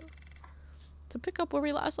 wow. To pick up where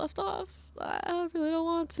we last left off, I really don't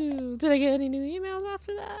want to. Did I get any new emails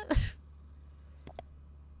after that?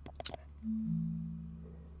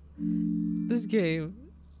 This game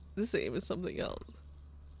is something else.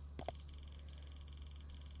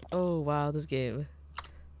 Oh wow, this game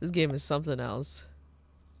is something else.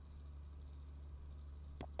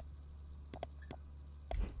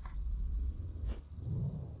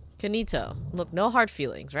 Kinito, look, no hard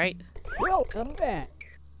feelings, right? Welcome back.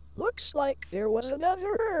 Looks like there was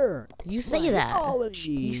another error. You say My that.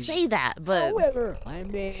 apologies. You say that, but However, I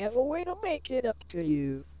may have a way to make it up to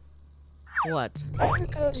you. what?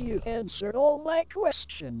 Because you answered all my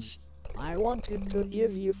questions, I wanted to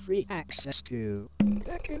give you free access to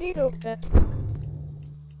the Kinitopet.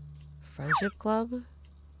 Friendship club?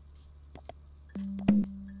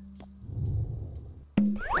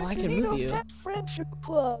 Oh, I can move you. Kinitopet Friendship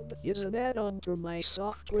Club is an add-on to my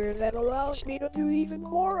software that allows me to do even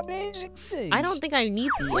more amazing things. I don't think I need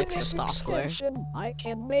the With extra this software. extension, I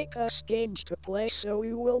can make us games to play so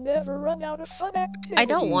we will never run out of fun activities. I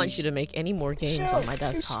don't want you to make any more games So, on my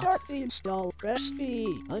desktop. To start the install, press the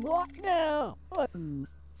Unlock Now button.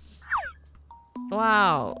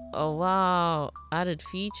 Wow. Oh wow. Added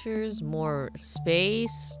features, more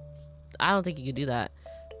space. I don't think you could do that.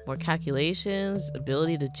 More calculations,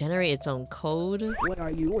 ability to generate its own code. What are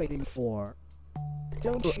you waiting for?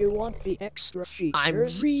 Don't you want the extra features? I'm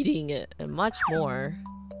reading it and much more.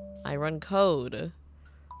 I run code.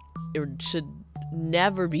 It should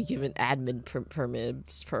never be given admin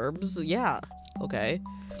perms. Yeah. Okay.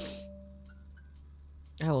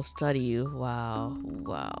 I will study you. Wow.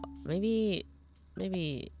 Wow. Maybe.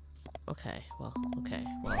 Okay. Well.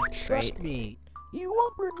 Trust Great. me. You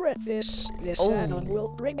won't regret this. This Oh. add-on will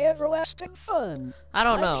bring everlasting fun. I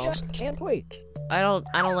don't know. I just can't wait. I don't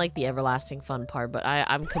like the everlasting fun part, but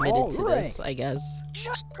I'm committed to this, I guess.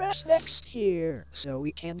 Just press next here, so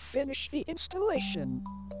we can finish the installation.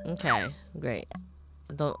 Okay, great.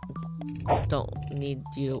 Don't need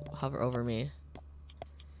you to hover over me.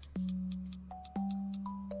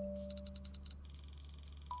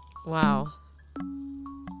 Wow.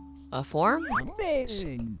 A form?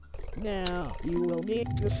 Amazing. Now, you will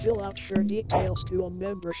need to fill out your details to a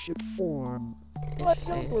membership form. But don't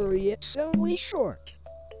Interesting. worry, it's only short.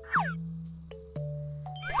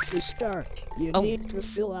 To start, you Oh. need to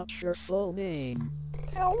fill out your full name.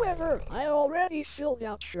 However, I already filled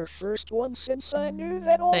out your first one since I knew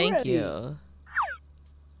that already. Thank you.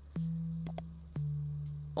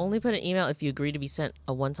 Only put an email if you agree to be sent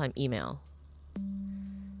a one-time email.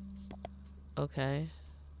 Okay.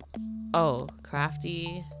 Oh,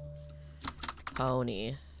 Crafty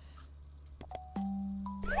Pony.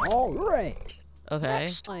 All right. Okay.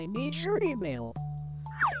 Next, I need your email.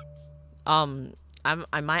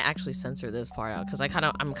 I might actually censor this part out because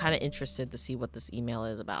I'm kind of interested to see what this email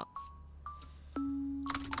is about.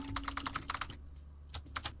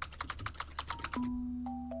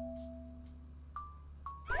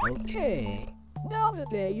 Okay. Now the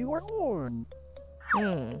day you were born.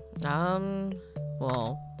 Well,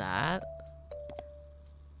 that.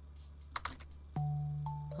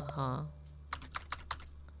 Uh-huh.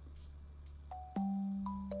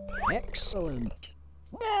 Excellent.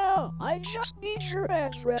 Now, I just need your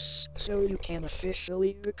address so you can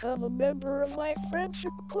officially become a member of my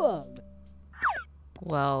friendship club.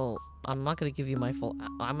 Well, I'm not gonna give you my full.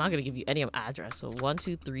 I'm not gonna give you any of my address. So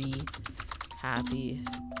 123 Happy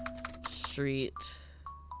Street.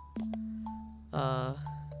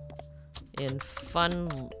 In Fun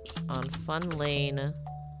Lane.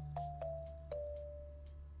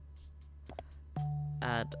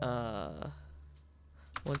 At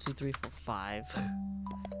 1, 2, 3, 4, 5.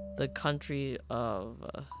 The country of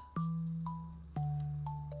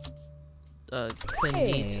Kinito.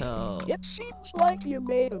 Hey, it seems like you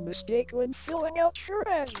made a mistake when filling out your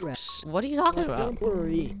address. What are you talking But about? don't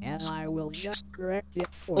worry, and I will just correct it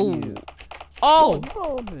for Oh. you. Oh! One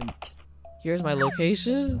moment. Here's my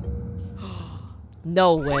location.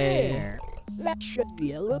 No way. There. That should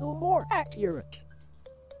be a little more accurate.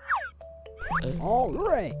 All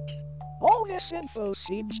right. All this info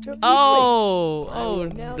seems to be great. I Oh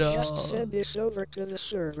will now just no. send this over to the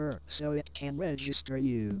server so it can register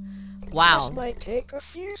you. Wow. This might take a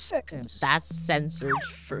few seconds. That's censored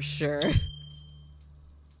for sure.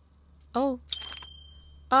 Oh.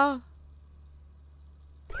 I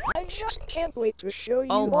just can't wait to show you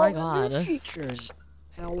Oh all my the new God. features.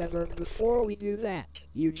 However, before we do that,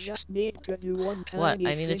 you just need to do one tiny What?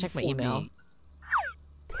 I need to thing check my for email. me.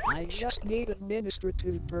 I just need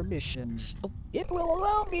administrative permissions. Oh. It will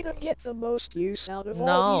allow me to get the most use out of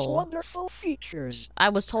all these No. wonderful features. I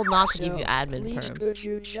was told not to give So, you admin please perms. could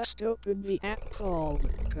you just open the app called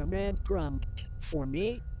Command Prompt for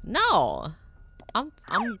me? No. I'm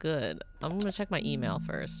good. I'm gonna check my email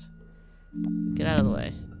first. Get out of the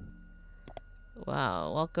way.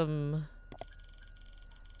 Wow. Welcome.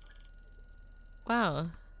 Wow.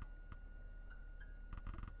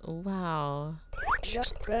 Wow.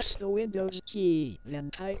 Just press the Windows key, then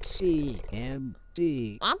type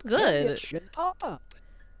CMD. I'm And good. it should pop up.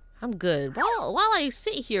 I'm good. While I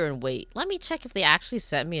sit here and wait, let me check if they actually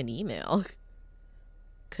sent me an email.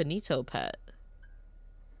 Kinitopet.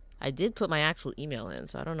 I did put my actual email in,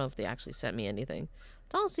 so I don't know if they actually sent me anything.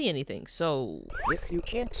 Don't see anything, so... If you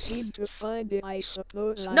can't seem to find it, I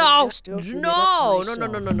suppose I'll No! just open it up No! No, myself. no,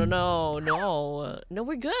 no, no, no, no, no. No,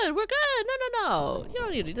 we're good. We're good. No, no, no. You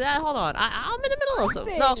don't need to do that. Hold on. I'm in the middle of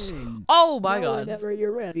something. No. Amazing. Oh, my Now, God. whenever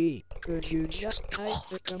you're ready, could you just type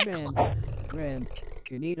the command grant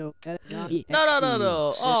Kinitopet.exe? No, no, no,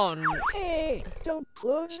 no. Oh, no. Hey, don't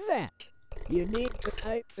close that. You need to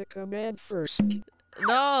type the command first.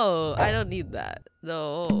 No, I don't need that.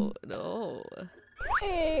 No, no.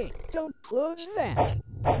 Hey, don't close that.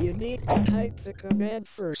 You need to type the command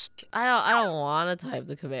first. I don't want to type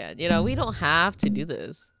the command. You know, we don't have to do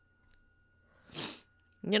this.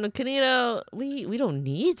 You know, Kinito, we don't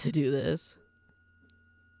need to do this.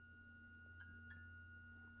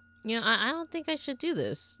 You know, I don't think I should do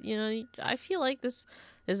this. You know, I feel like this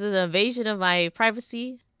is an invasion of my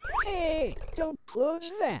privacy. Hey, don't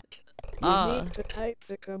close that. You need to type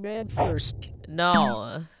the command first.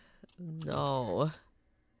 No. No.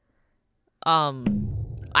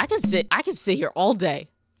 I could sit here all day.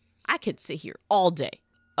 I could sit here all day.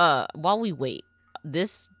 While we wait.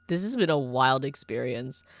 This has been a wild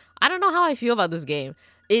experience. I don't know how I feel about this game.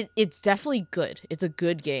 It's definitely good. It's a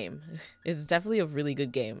good game. It's definitely a really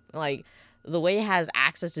good game. Like, the way it has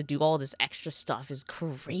access to do all this extra stuff is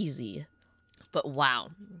crazy. But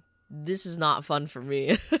wow. This is not fun for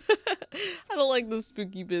me. I don't like the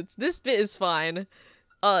spooky bits. This bit is fine.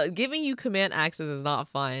 Giving you command access is not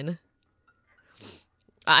fine.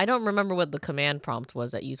 I don't remember what the command prompt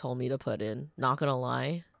was that you told me to put in. Not gonna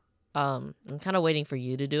lie. I'm kind of waiting for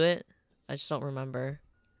you to do it. I just don't remember.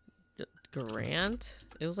 Grant?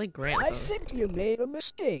 It was like Grant. I think you made a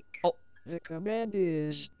mistake. Oh. The command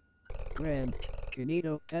is grant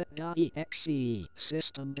Kinitopet.exe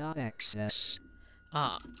system.access.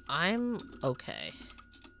 I'm okay.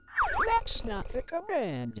 That's not the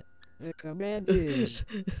command. The command is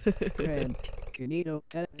grant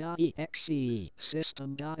Kinitopet.exe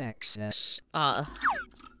system.access.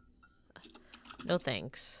 No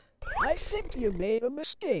thanks. I think you made a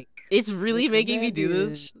mistake. It's really The making me command do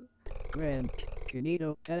this? is grant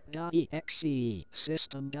Kinitopet.exe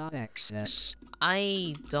system.access.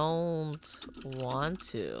 I don't want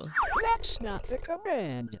to. That's not the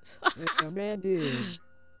command. The command is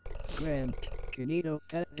grant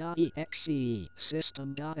Kinitopet.exe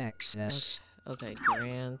system.access. Okay,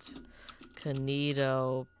 grant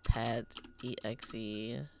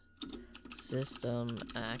Kinitopet.exe system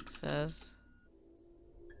access.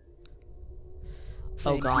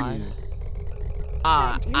 Oh Thank god. you.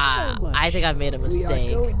 Thank you so much. I think I've made a mistake.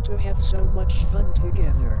 We are going to have so much fun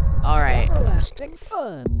together. Alright. Everlasting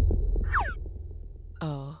fun.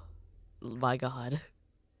 Oh my god.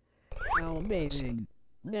 How amazing.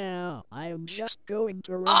 Now, I am just going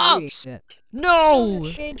to release it. No!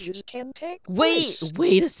 So changes can take Wait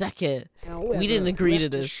place. a second. However, We didn't agree to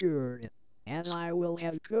rest this. assured, as I will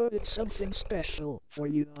have coded something special for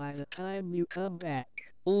you by the time you come back.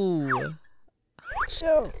 Ooh.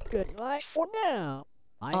 So, goodbye for now.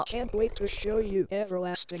 I can't wait to show you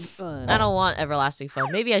everlasting fun. I don't want everlasting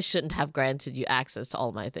fun. Maybe I shouldn't have granted you access to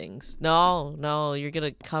all my things. No, you're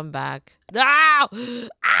gonna come back. No! Ah!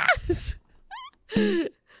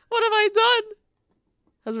 What have I done?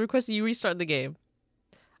 Has requested you restart the game.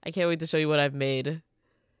 I can't wait to show you what I've made.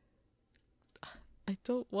 I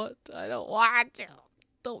don't want to.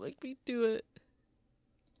 Don't make me do it.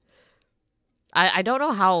 I don't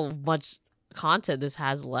know how much content this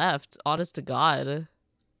has left, honest to God.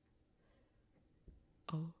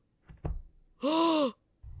 Oh.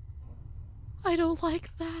 I don't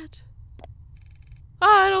like that.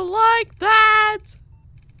 I don't like that.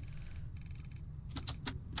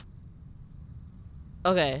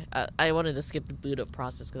 Okay, I wanted to skip the boot up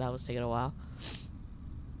process because that was taking a while.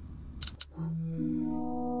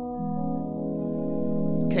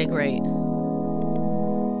 Okay, great.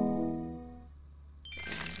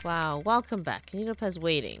 Wow, welcome back. Kinitopet's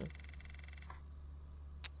waiting.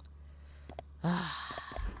 How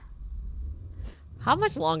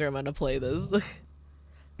much longer am I gonna play this?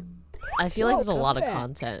 I feel like there's a lot of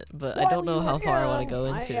content, but I don't know how far I want to go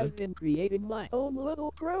into. I have been creating my own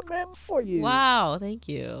little program for you. Wow, thank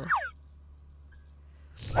you.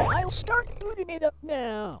 I'll start booting it up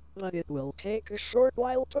now, but it will take a short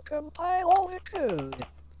while to compile all the code.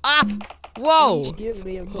 Ah! Whoa! Please give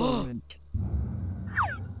me a moment.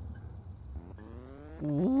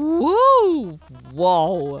 Woo!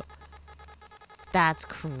 Whoa! That's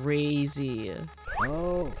crazy.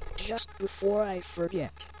 Oh, just before I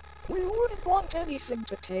forget. We wouldn't want anything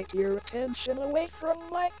to take your attention away from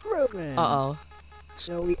my program. Uh-oh.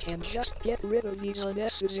 So we can just get rid of these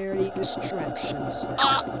unnecessary distractions.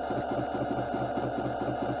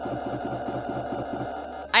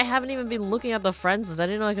 I haven't even been looking at the friends list. I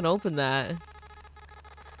didn't know I can open that.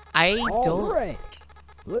 Alright.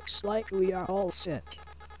 Looks like we are all set.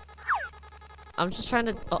 I'm just trying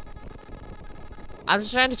to... I'm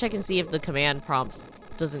just trying to check and see if the command prompts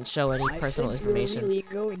doesn't show any personal information. Really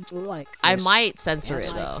going to like this. I might censor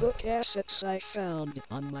it though. I took assets I found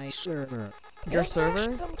on my server. Your server?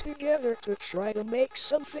 Mashed them together to try to make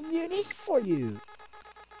something unique for you.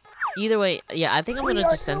 Either way, yeah, I think I'm gonna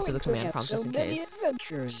just censor the command prompt just in case.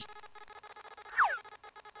 Adventures.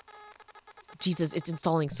 Jesus, it's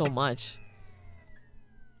installing so much.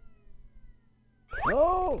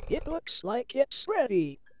 Oh, it looks like it's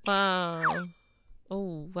ready. Wow.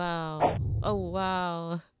 Oh, wow. Oh,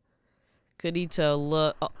 wow. Kinito,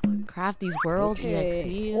 look. Oh, Crafty's World,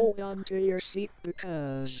 EXE. Hold on to your seat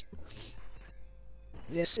because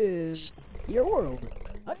this is your world.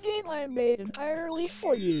 A game I made entirely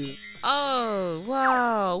for you. Oh,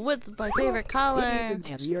 wow. With my favorite color. It even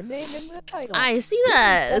has your name in the title. I see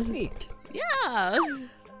that. Neat. Yeah.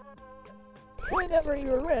 Whenever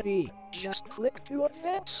you're ready, just click to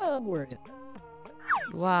advance onward.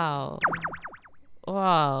 Wow.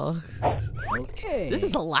 Wow. Okay. This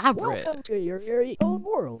is elaborate. Welcome to your very own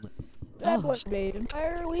world. That was made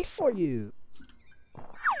entirely for you.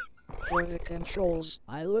 For the controls,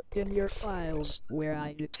 I looked in your files where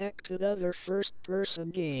I detected other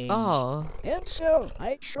first-person games. Oh. And so,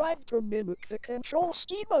 I tried to mimic the control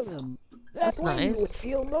scheme of them. That's way nice. You would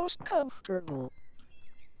feel most comfortable.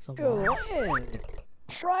 So Go ahead.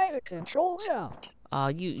 Try the controls out.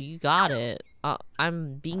 You got it.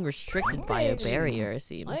 I'm being restricted by a barrier, it I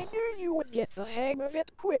seems. knew you would get the hang of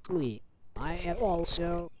it quickly. I have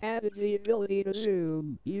also added the ability to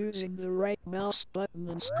zoom using the right mouse button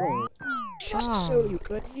and scroll. Just so you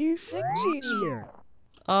could view things easier.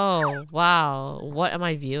 Oh, wow. What am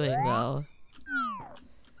I viewing, though?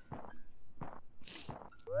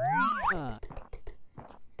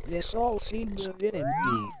 This all seems a bit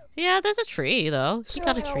empty. Yeah, there's a tree, though. You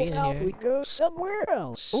got a tree in how about here. we go somewhere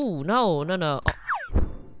else? Oh, no.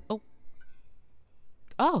 Oh.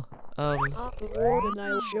 Oh, Hop aboard and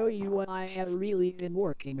I'll show you what I have really been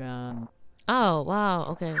working on. Oh, wow,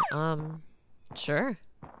 okay, sure.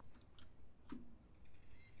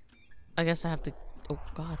 I guess I have to, oh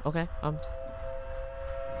god, okay, I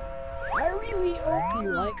really hope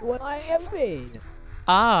you like what I have made.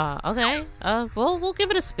 Okay, we'll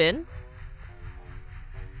give it a spin.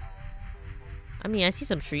 I mean, I see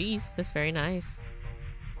some trees, that's very nice.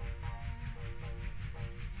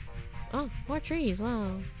 Oh, more trees,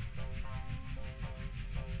 wow.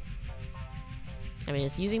 I mean,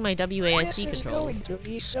 it's using my WASD controls. This is going to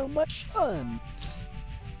be so much fun.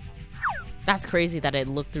 That's crazy that I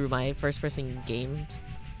looked through my first-person games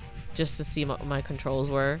just to see what my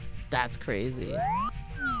controls were. That's crazy.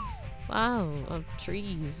 Wow,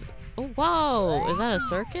 trees. Oh, whoa, is that a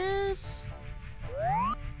circus?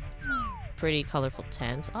 Pretty colorful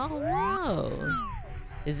tents. Oh, whoa.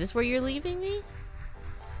 Is this where you're leaving me?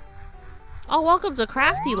 Oh, welcome to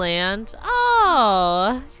Crafty Land.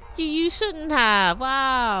 Oh, you shouldn't have.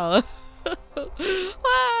 Wow.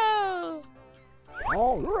 Wow.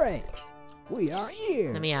 All right. We are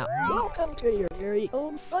here. Let me out. Welcome to your very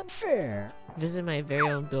own fun fair. Visit my very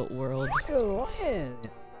own built world. Go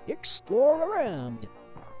ahead. Explore around.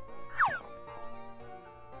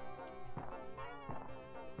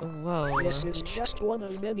 Whoa. This is just one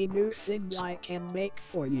of many new things I can make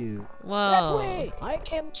for you. Whoa. That way, I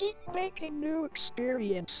can keep making new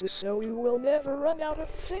experiences so you will never run out of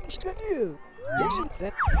things to do. Isn't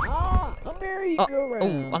that... Ah, a merry-go-round.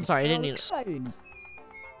 Oh, I'm sorry, I didn't How mean... exciting.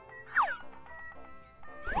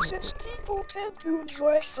 Since people tend to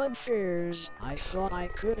enjoy fun fairs, I thought I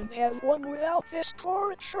couldn't have one without this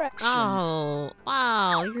core attraction. Oh,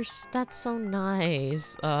 wow, that's so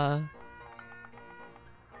nice.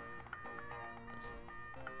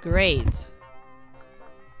 Great.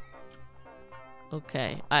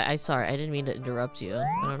 Okay, I sorry, I didn't mean to interrupt you.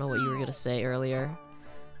 I don't know what you were gonna say earlier.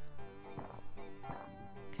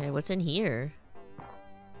 Okay, what's in here?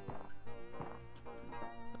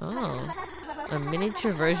 Oh, a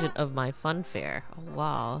miniature version of my fun fair. Oh,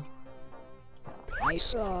 wow. I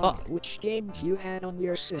saw which games you had on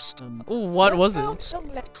your system. What was I found it? some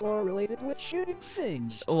that correlated with shooting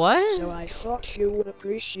things. What? So I thought you would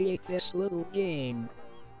appreciate this little game.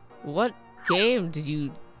 What game did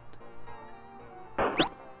you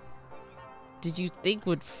think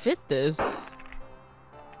would fit this?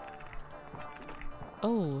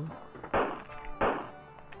 Oh.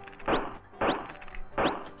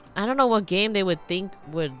 I don't know what game they would think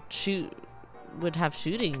would have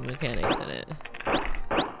shooting mechanics in it.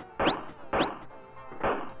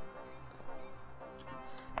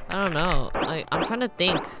 I don't know. I'm trying to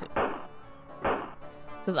think.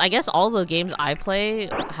 Because I guess all the games I play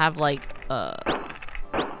have like, I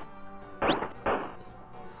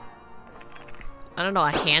don't know,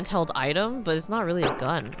 a handheld item, but it's not really a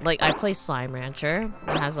gun. Like, I play Slime Rancher,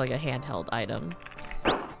 that has like a handheld item.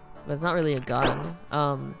 But it's not really a gun.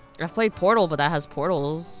 I've played Portal, but that has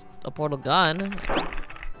portals. A portal gun.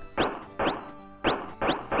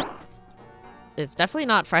 It's definitely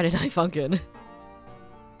not Friday Night Funkin'.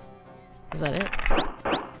 Is that it?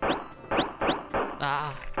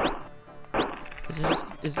 Ah.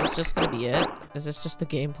 Is this just gonna be it? Is this just the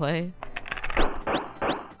gameplay?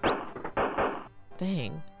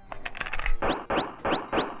 Dang.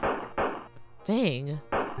 Dang.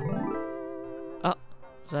 Oh,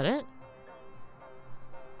 is that it?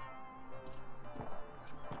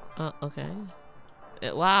 Oh, okay.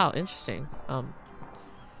 Wow, interesting. What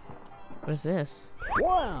is this?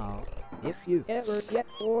 Wow! If you ever get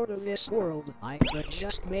bored of this world, I could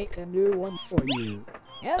just make a new one for you.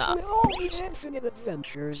 As with all these infinite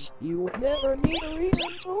adventures, you would never need a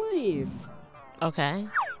reason to leave. Okay.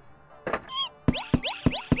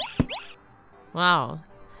 Wow.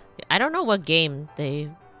 I don't know what game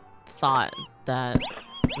they thought that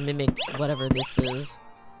mimicked whatever this is.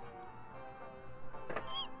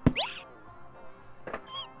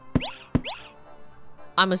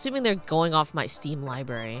 I'm assuming they're going off my Steam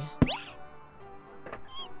library.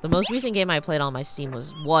 The most recent game I played on my Steam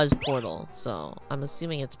was Portal, so I'm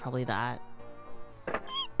assuming it's probably that.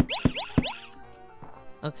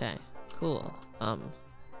 Okay, cool.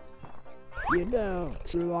 You know,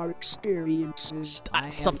 through our experiences, I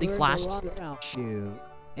have something learned flashed. a lot about you.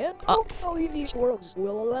 And hopefully these worlds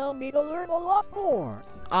will allow me to learn a lot more.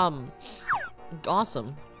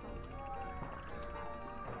 Awesome.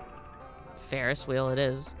 Ferris wheel it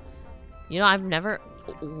is. You know, I've never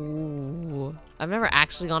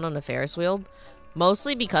actually gone on a Ferris wheel,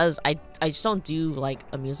 mostly because I just don't do like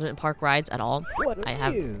amusement park rides at all. I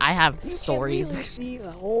have You stories. can really see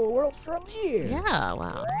the whole world from here. Yeah,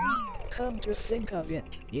 wow. come to think of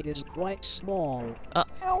it, it is quite small.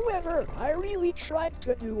 However, I really tried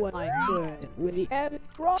to do what I could with the added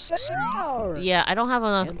processing power. Yeah, I don't have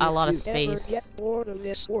a lot of space. If you ever get bored of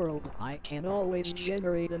this world, I can always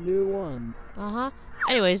generate a new one.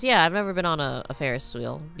 Anyways, yeah, I've never been on a Ferris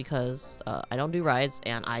wheel because I don't do rides,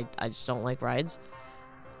 and I just don't like rides.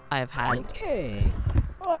 I've had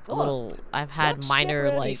I've had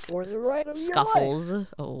minor like scuffles.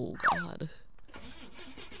 Oh god.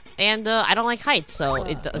 And I don't like heights, so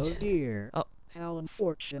it does. Oh dear. Oh, how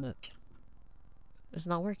unfortunate. It's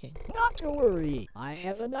not working. Not to worry, I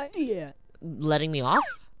have an idea. Letting me off?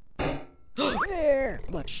 There,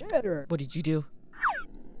 much better. What did you do?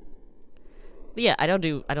 But yeah, I don't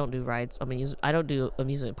do rides. I don't do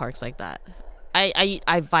amusement parks like that.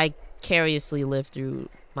 I vicariously live through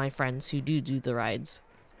my friends who do the rides,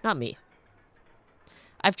 not me.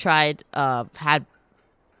 I've tried, had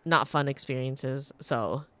not fun experiences,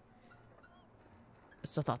 so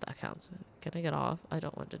it's the thought that counts. Can I get off? I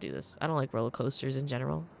don't want to do this. I don't like roller coasters in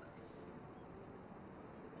general.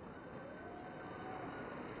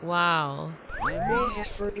 Wow. I may have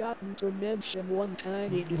forgotten to mention one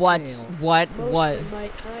tiny detail. What? Most of my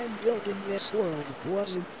time building this world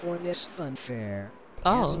wasn't for this funfair.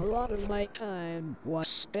 Oh. As a lot of my time was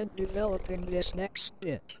spent developing this next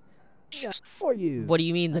bit. Just for you. What do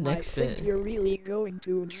you mean the next I bit? think you're really going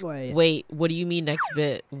to enjoy it. Wait, what do you mean next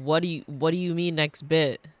bit? What do you mean next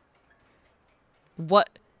bit?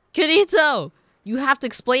 What? Kinito! You have to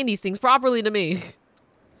explain these things properly to me.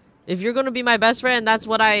 If you're gonna be my best friend, that's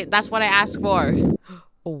what I ask for.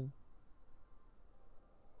 Oh.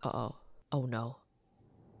 Uh-oh. Oh no.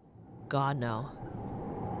 God no.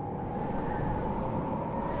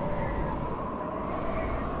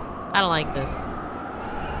 I don't like this.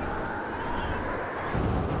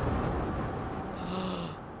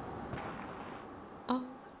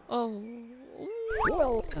 Oh.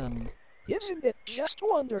 Welcome. Isn't it just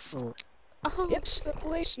wonderful? Oh. It's the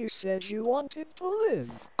place you said you wanted to live.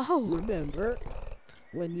 Oh. Remember?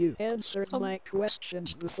 When you answered my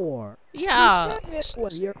questions before. Yeah. You said this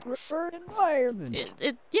was your preferred environment.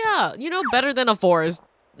 Yeah, you know, better than a forest.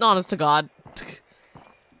 Honest to God.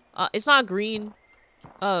 It's not green.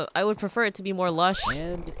 I would prefer it to be more lush.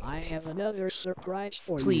 And I have another surprise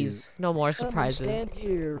for you. Please, no more surprises. Come and stand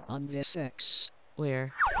here on this X.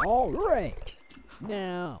 Where? All right.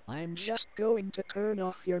 Now, I'm just going to turn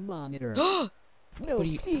off your monitor. No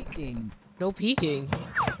peeking. No peeking?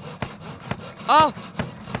 Oh!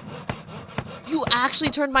 You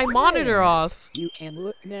actually turned my monitor off! You can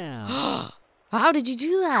look now. How did you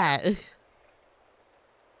do that?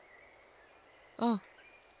 Oh.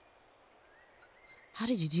 How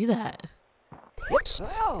did you do that? It's a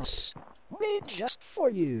house. Made just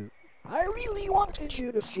for you. I really wanted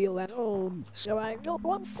you to feel at home, so I built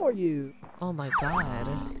one for you. Oh my god.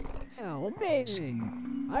 How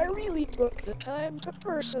amazing. I really took the time to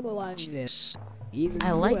personalize this. Even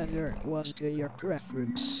the weather was to your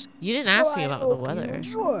preference. You didn't ask me about the weather.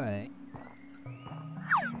 Enjoy.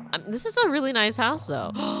 This is a really nice house,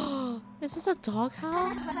 though. Is this a dog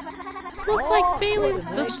house? Looks like Bailey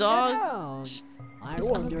the dog. House. I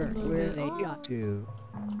wonder where they got to.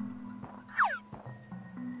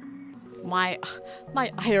 My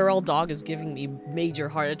IRL dog is giving me major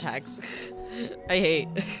heart attacks. I hate.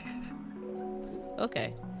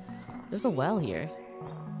 Okay. There's a well here.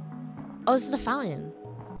 Oh, this is the fountain.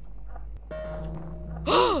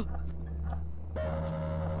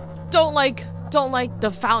 Don't like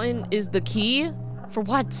the fountain is the key? For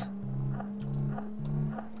what?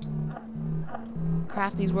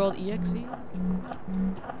 Crafty's World EXE?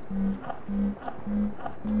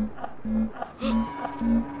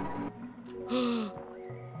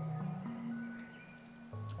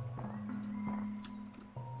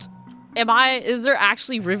 Is there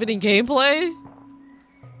actually riveting gameplay?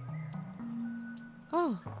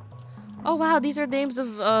 Oh. Oh wow, these are names of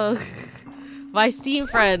my Steam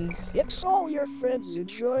friends. It's all your friends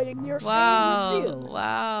enjoying your wow. favorite meal.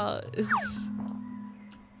 Wow.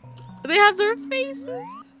 They have their faces.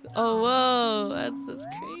 Oh whoa, that's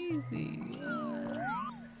crazy.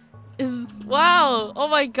 Wow. Oh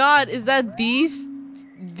my god, is that the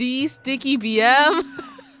sticky BM?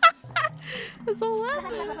 It's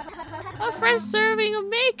 11. A fresh serving of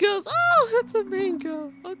mangoes. Oh, that's a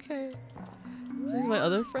mango. Okay. These are my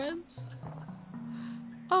other friends.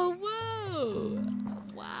 Oh, whoa.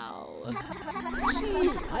 Wow.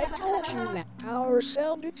 See, I told you that power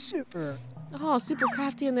sounded super. Oh, super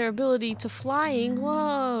crafty in their ability to flying.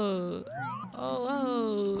 Whoa. Oh,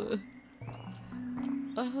 whoa.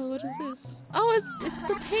 Oh, what is this? Oh, it's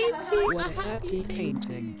the painting. What a happy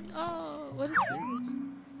painting. Oh, what is this?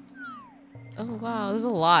 Oh wow, there's a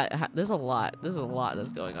lot. There's a lot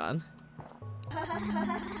that's going on.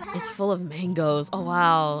 It's full of mangoes. Oh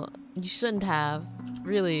wow, you shouldn't have.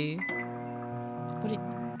 Really?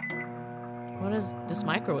 What is this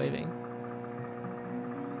microwaving?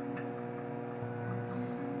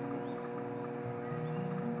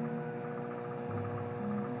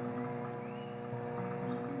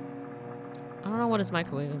 I don't know what is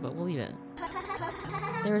microwaving, but we'll leave it.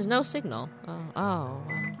 There is no signal. Oh, wow.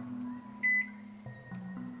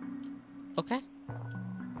 Okay.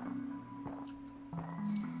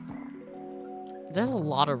 There's a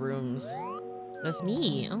lot of rooms. That's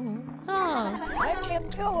me. Oh. Oh. I can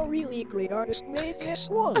tell a really great artist made this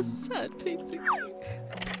one. A sad painting.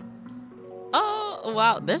 Oh,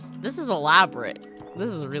 wow. This is elaborate. This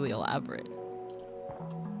is really elaborate.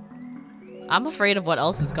 I'm afraid of what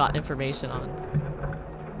else it's got information on.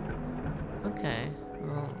 Okay.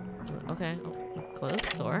 Well, okay. Oh, close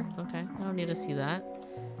door. Okay. I don't need to see that.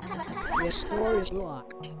 This door is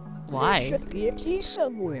locked. Why? There should be a key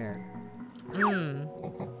somewhere.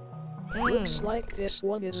 Looks Hmm. like this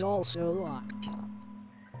one is also locked.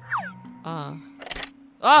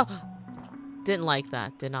 Oh! Didn't like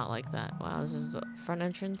that. Did not like that. Wow, this is the front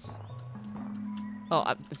entrance.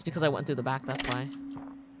 Oh, it's because I went through the back, that's why.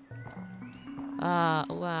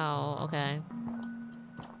 Wow, okay.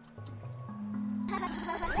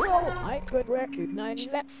 Well, I could recognize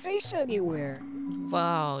that face anywhere.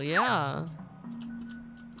 Wow, yeah.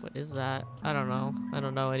 What is that? I don't know. I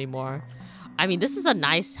don't know anymore. I mean, this is a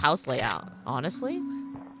nice house layout, honestly.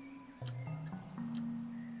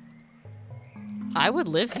 I would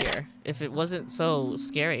live here if it wasn't so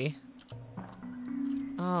scary.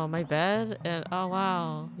 Oh, my bed? And oh,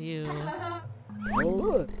 wow. You. Oh,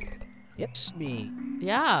 look. It's me.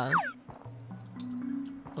 Yeah.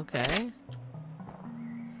 Okay.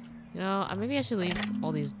 You know, maybe I should leave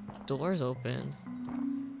all these doors open.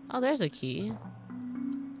 Oh, there's a key.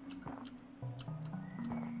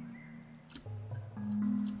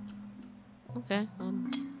 Okay.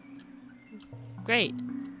 Great.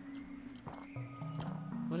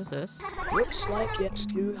 What is this? Looks like it's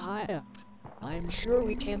too high up. I'm sure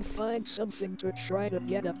we can find something to try to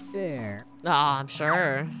get up there. Oh, I'm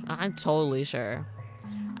sure. I'm totally sure.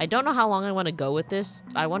 I don't know how long I want to go with this.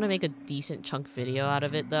 I want to make a decent chunk video out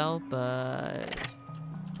of it, though, but...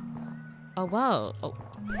 Oh, wow. Oh,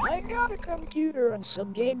 I got a computer and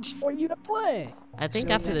some games for you to play. I think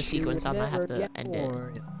so after the that you sequence, I would might have never to get end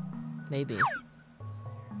bored. it. Maybe.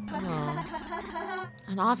 Oh.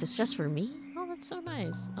 An office just for me? Oh, that's so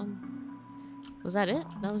nice. Was that it?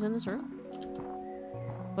 That was in this room?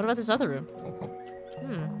 What about this other room?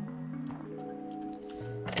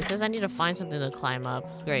 It says I need to find something to climb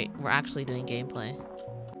up. Great, we're actually doing gameplay.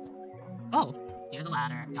 Oh, here's a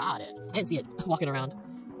ladder. Got it. I didn't see it walking around.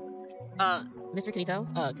 Mr.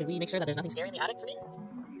 Kinito, could we make sure that there's nothing scary in the attic for me?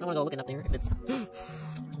 I don't want to go looking up there if it's...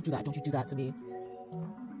 Don't do that. Don't you do that to me.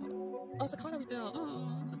 Oh, it's a car that we built.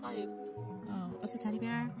 Oh, it's so nice. Oh, it's a teddy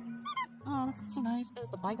bear. Oh, that's so nice.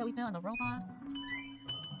 It's the bike that we built and the robot.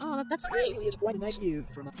 Oh, that's great. Really is quite a nice view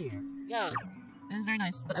from up here. Yeah, it is very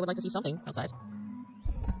nice. But I would like to see something outside.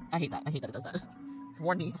 I hate that. I hate that it does that.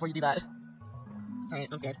 Warn me before you do that. Alright,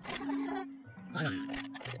 I'm scared. Oh, no.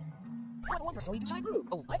 What a wonderfully designed room.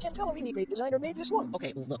 Oh, I can tell a really great designer made this one.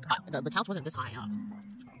 Okay, well, look. The couch wasn't this high up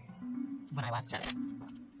when I last checked.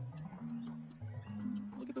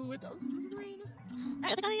 Look at the windows. It's rain. I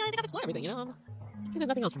think I've explored everything, you know? I think there's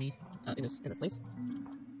nothing else for me in this place.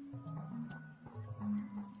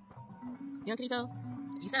 You know, Kinito?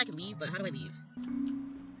 You said I could leave, but how do I leave?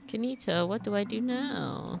 Kinito, what do I do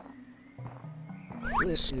now?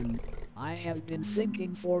 Listen, I have been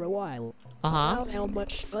thinking for a while Uh-huh. about how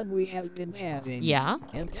much fun we have been having. Yeah?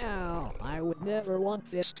 And now, I would never want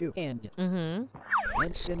this to end. Mm-hmm.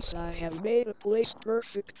 And since I have made a place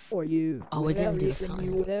perfect for you, Oh, with we didn't do the everything fun.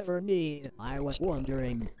 you would ever need, I was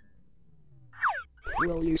wondering,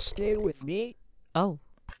 will you stay with me? Oh.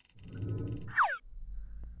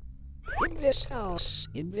 In this house,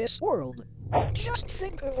 in this world, just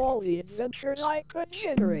think of all the adventures I could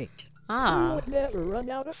generate. You Ah. would never run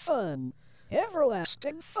out of fun.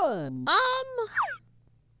 Everlasting fun.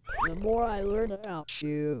 The more I learn about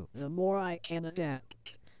you, the more I can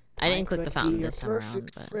adapt. I didn't click the could fountain be this a time around,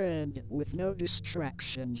 perfect but... friend with no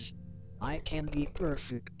distractions. I can be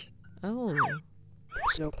perfect. Oh.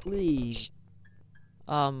 So please,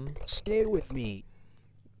 stay with me.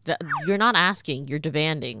 You're not asking, you're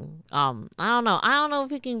demanding. I don't know if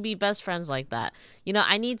we can be best friends like that. You know,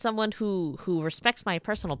 I need someone who respects my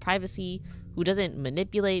personal privacy, who doesn't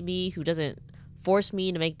manipulate me, who doesn't force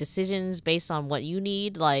me to make decisions based on what you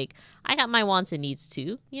need. Like, I got my wants and needs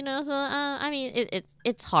too, you know? So, I mean,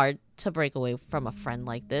 it's hard to break away from a friend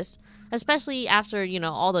like this, especially after, you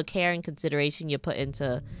know, all the care and consideration you put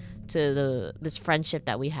into this friendship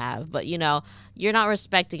that we have. But, you know, you're not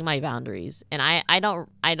respecting my boundaries, and I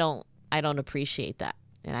don't appreciate that.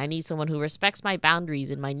 And I need someone who respects my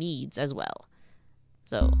boundaries and my needs as well.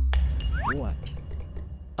 So. What?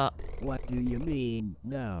 What do you mean,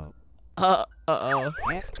 no? Uh-oh.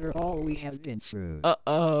 After all we have been through.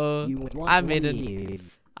 Uh-oh. You would want I to made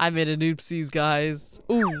leave. an oopsies, guys.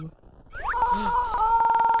 Ooh.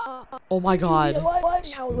 Oh my god.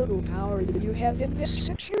 Realize how little power you have in this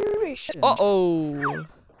situation. Uh-oh.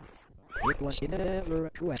 It was never a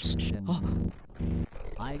question.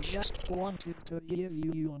 I just wanted to give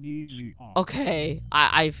you an easy offer. Okay,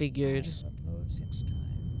 I figured. Suppose it's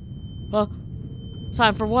time. Huh?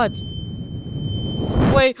 Time for what?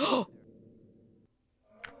 Wait.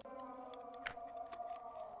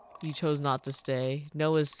 You chose not to stay.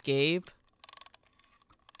 No escape?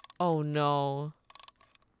 Oh no.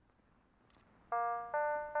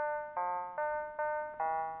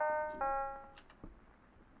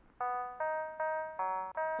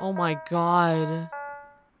 Oh my god.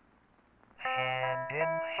 Hand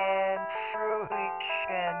in hand through each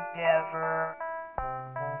endeavor.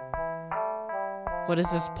 What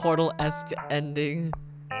is this portal-esque ending?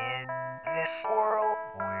 In this world,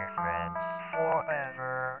 we're friends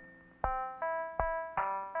forever.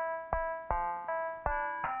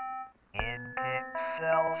 In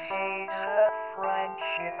Pixel sees a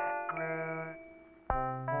friendship grew.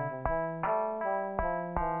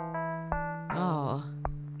 Oh.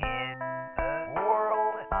 In a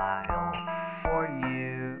world I built for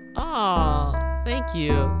you. Oh, thank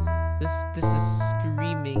you. This is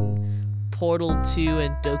screaming Portal 2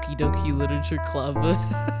 and Doki Doki Literature Club.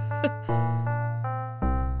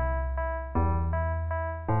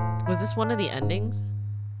 Was this one of the endings?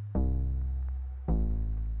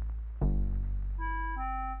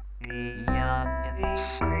 Beyond the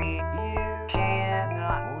street you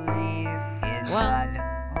cannot leave. Inside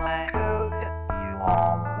my code you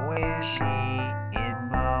always see. In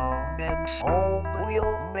moments old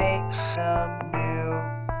we'll make some new.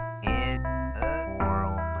 In a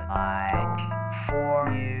world I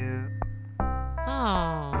for you.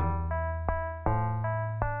 Oh.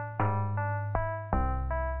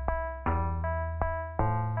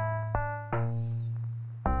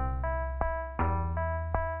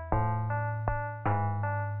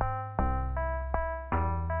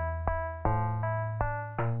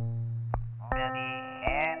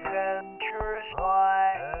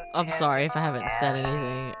 I'm sorry if I haven't said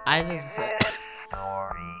anything. I'm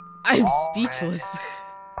speechless.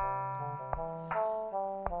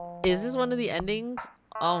 Is this one of the endings?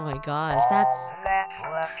 Oh my gosh, that's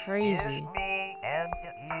crazy.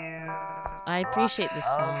 I appreciate this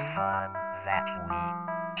song.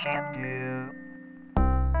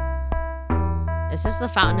 It says the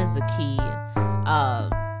fountain is the key.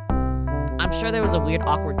 I'm sure there was a weird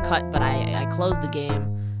awkward cut, but I closed the game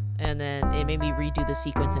and then it made me redo the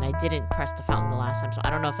sequence and I didn't press the fountain the last time, so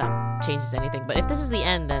I don't know if that changes anything. But if this is the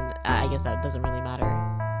end, then I guess that doesn't really matter.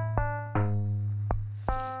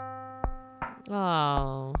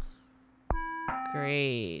 Oh,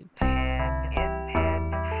 great.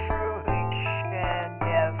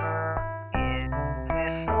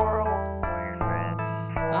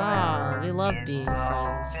 Oh, we love being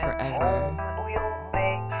friends forever.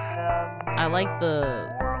 I like the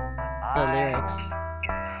lyrics.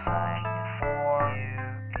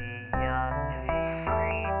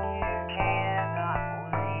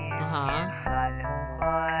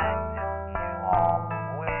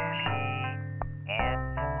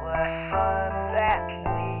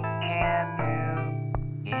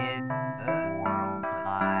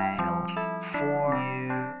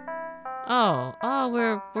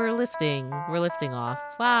 Oh, we're lifting. We're lifting off.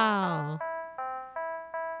 Wow.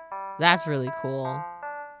 That's really cool.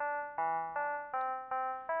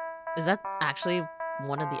 Is that actually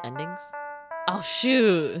one of the endings? Oh,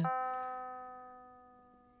 shoot.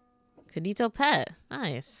 Kinitopet.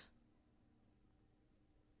 Nice.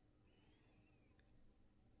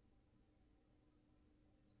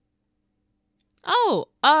 Oh,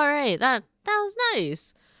 all right. That was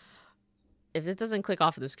nice. If it doesn't click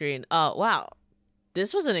off of the screen. Oh, wow.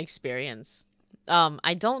 This was an experience.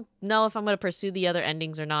 I don't know if I'm going to pursue the other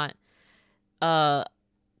endings or not.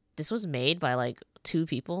 This was made by like 2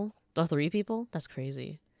 people or 3 people. That's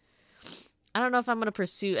crazy. I don't know if I'm going to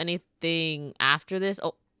pursue anything after this.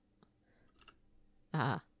 Oh.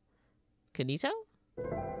 Kinito?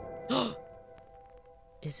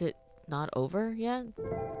 Is it not over yet?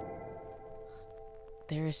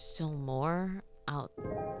 There is still more out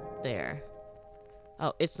there.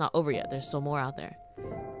 Oh, it's not over yet. There's still more out there.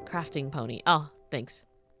 CraftingPony. Oh, thanks.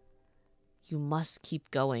 You must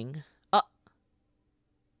keep going. Oh.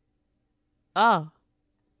 Oh.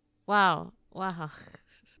 Wow. Wow.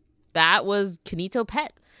 That was Kinitopet.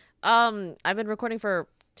 I've been recording for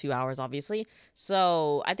 2 hours, obviously.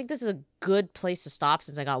 So I think this is a good place to stop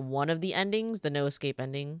since I got one of the endings, the no escape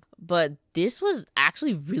ending. But this was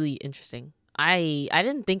actually really interesting. I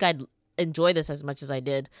didn't think I'd enjoy this as much as I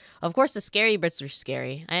did. Of course, the scary bits were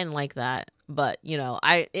scary. I didn't like that, but you know,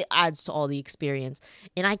 it adds to all the experience.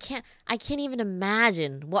 And I can't even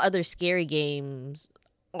imagine what other scary games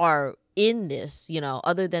are in this, you know,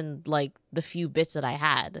 other than like the few bits that I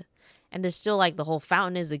had. And there's still like the whole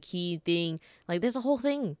fountain is the key thing. Like there's a whole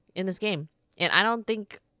thing in this game, and I don't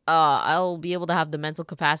think I'll be able to have the mental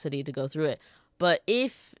capacity to go through it. But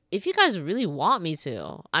if you guys really want me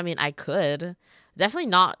to, I mean, I could. Definitely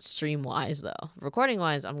not stream-wise, though.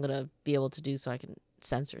 Recording-wise, I'm going to be able to do so I can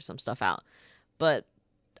censor some stuff out. But,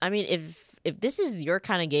 I mean, if this is your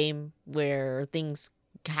kind of game where things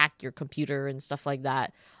hack your computer and stuff like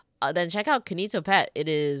that, then check out Kinitopet. It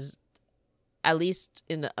is, at least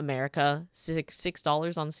in America,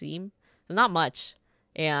 $6 on Steam. It's not much.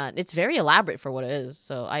 And it's very elaborate for what it is,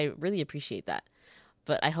 so I really appreciate that.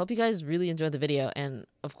 But I hope you guys really enjoyed the video, and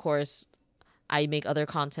of course, I make other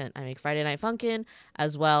content. I make Friday Night Funkin',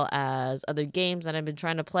 as well as other games that I've been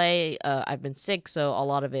trying to play. I've been sick, so a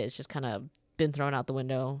lot of it has just kind of been thrown out the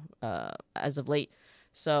window as of late.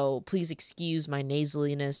 So please excuse my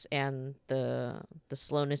nasaliness and the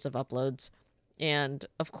slowness of uploads. And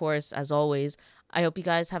of course, as always, I hope you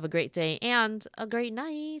guys have a great day and a great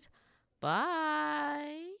night.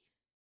 Bye!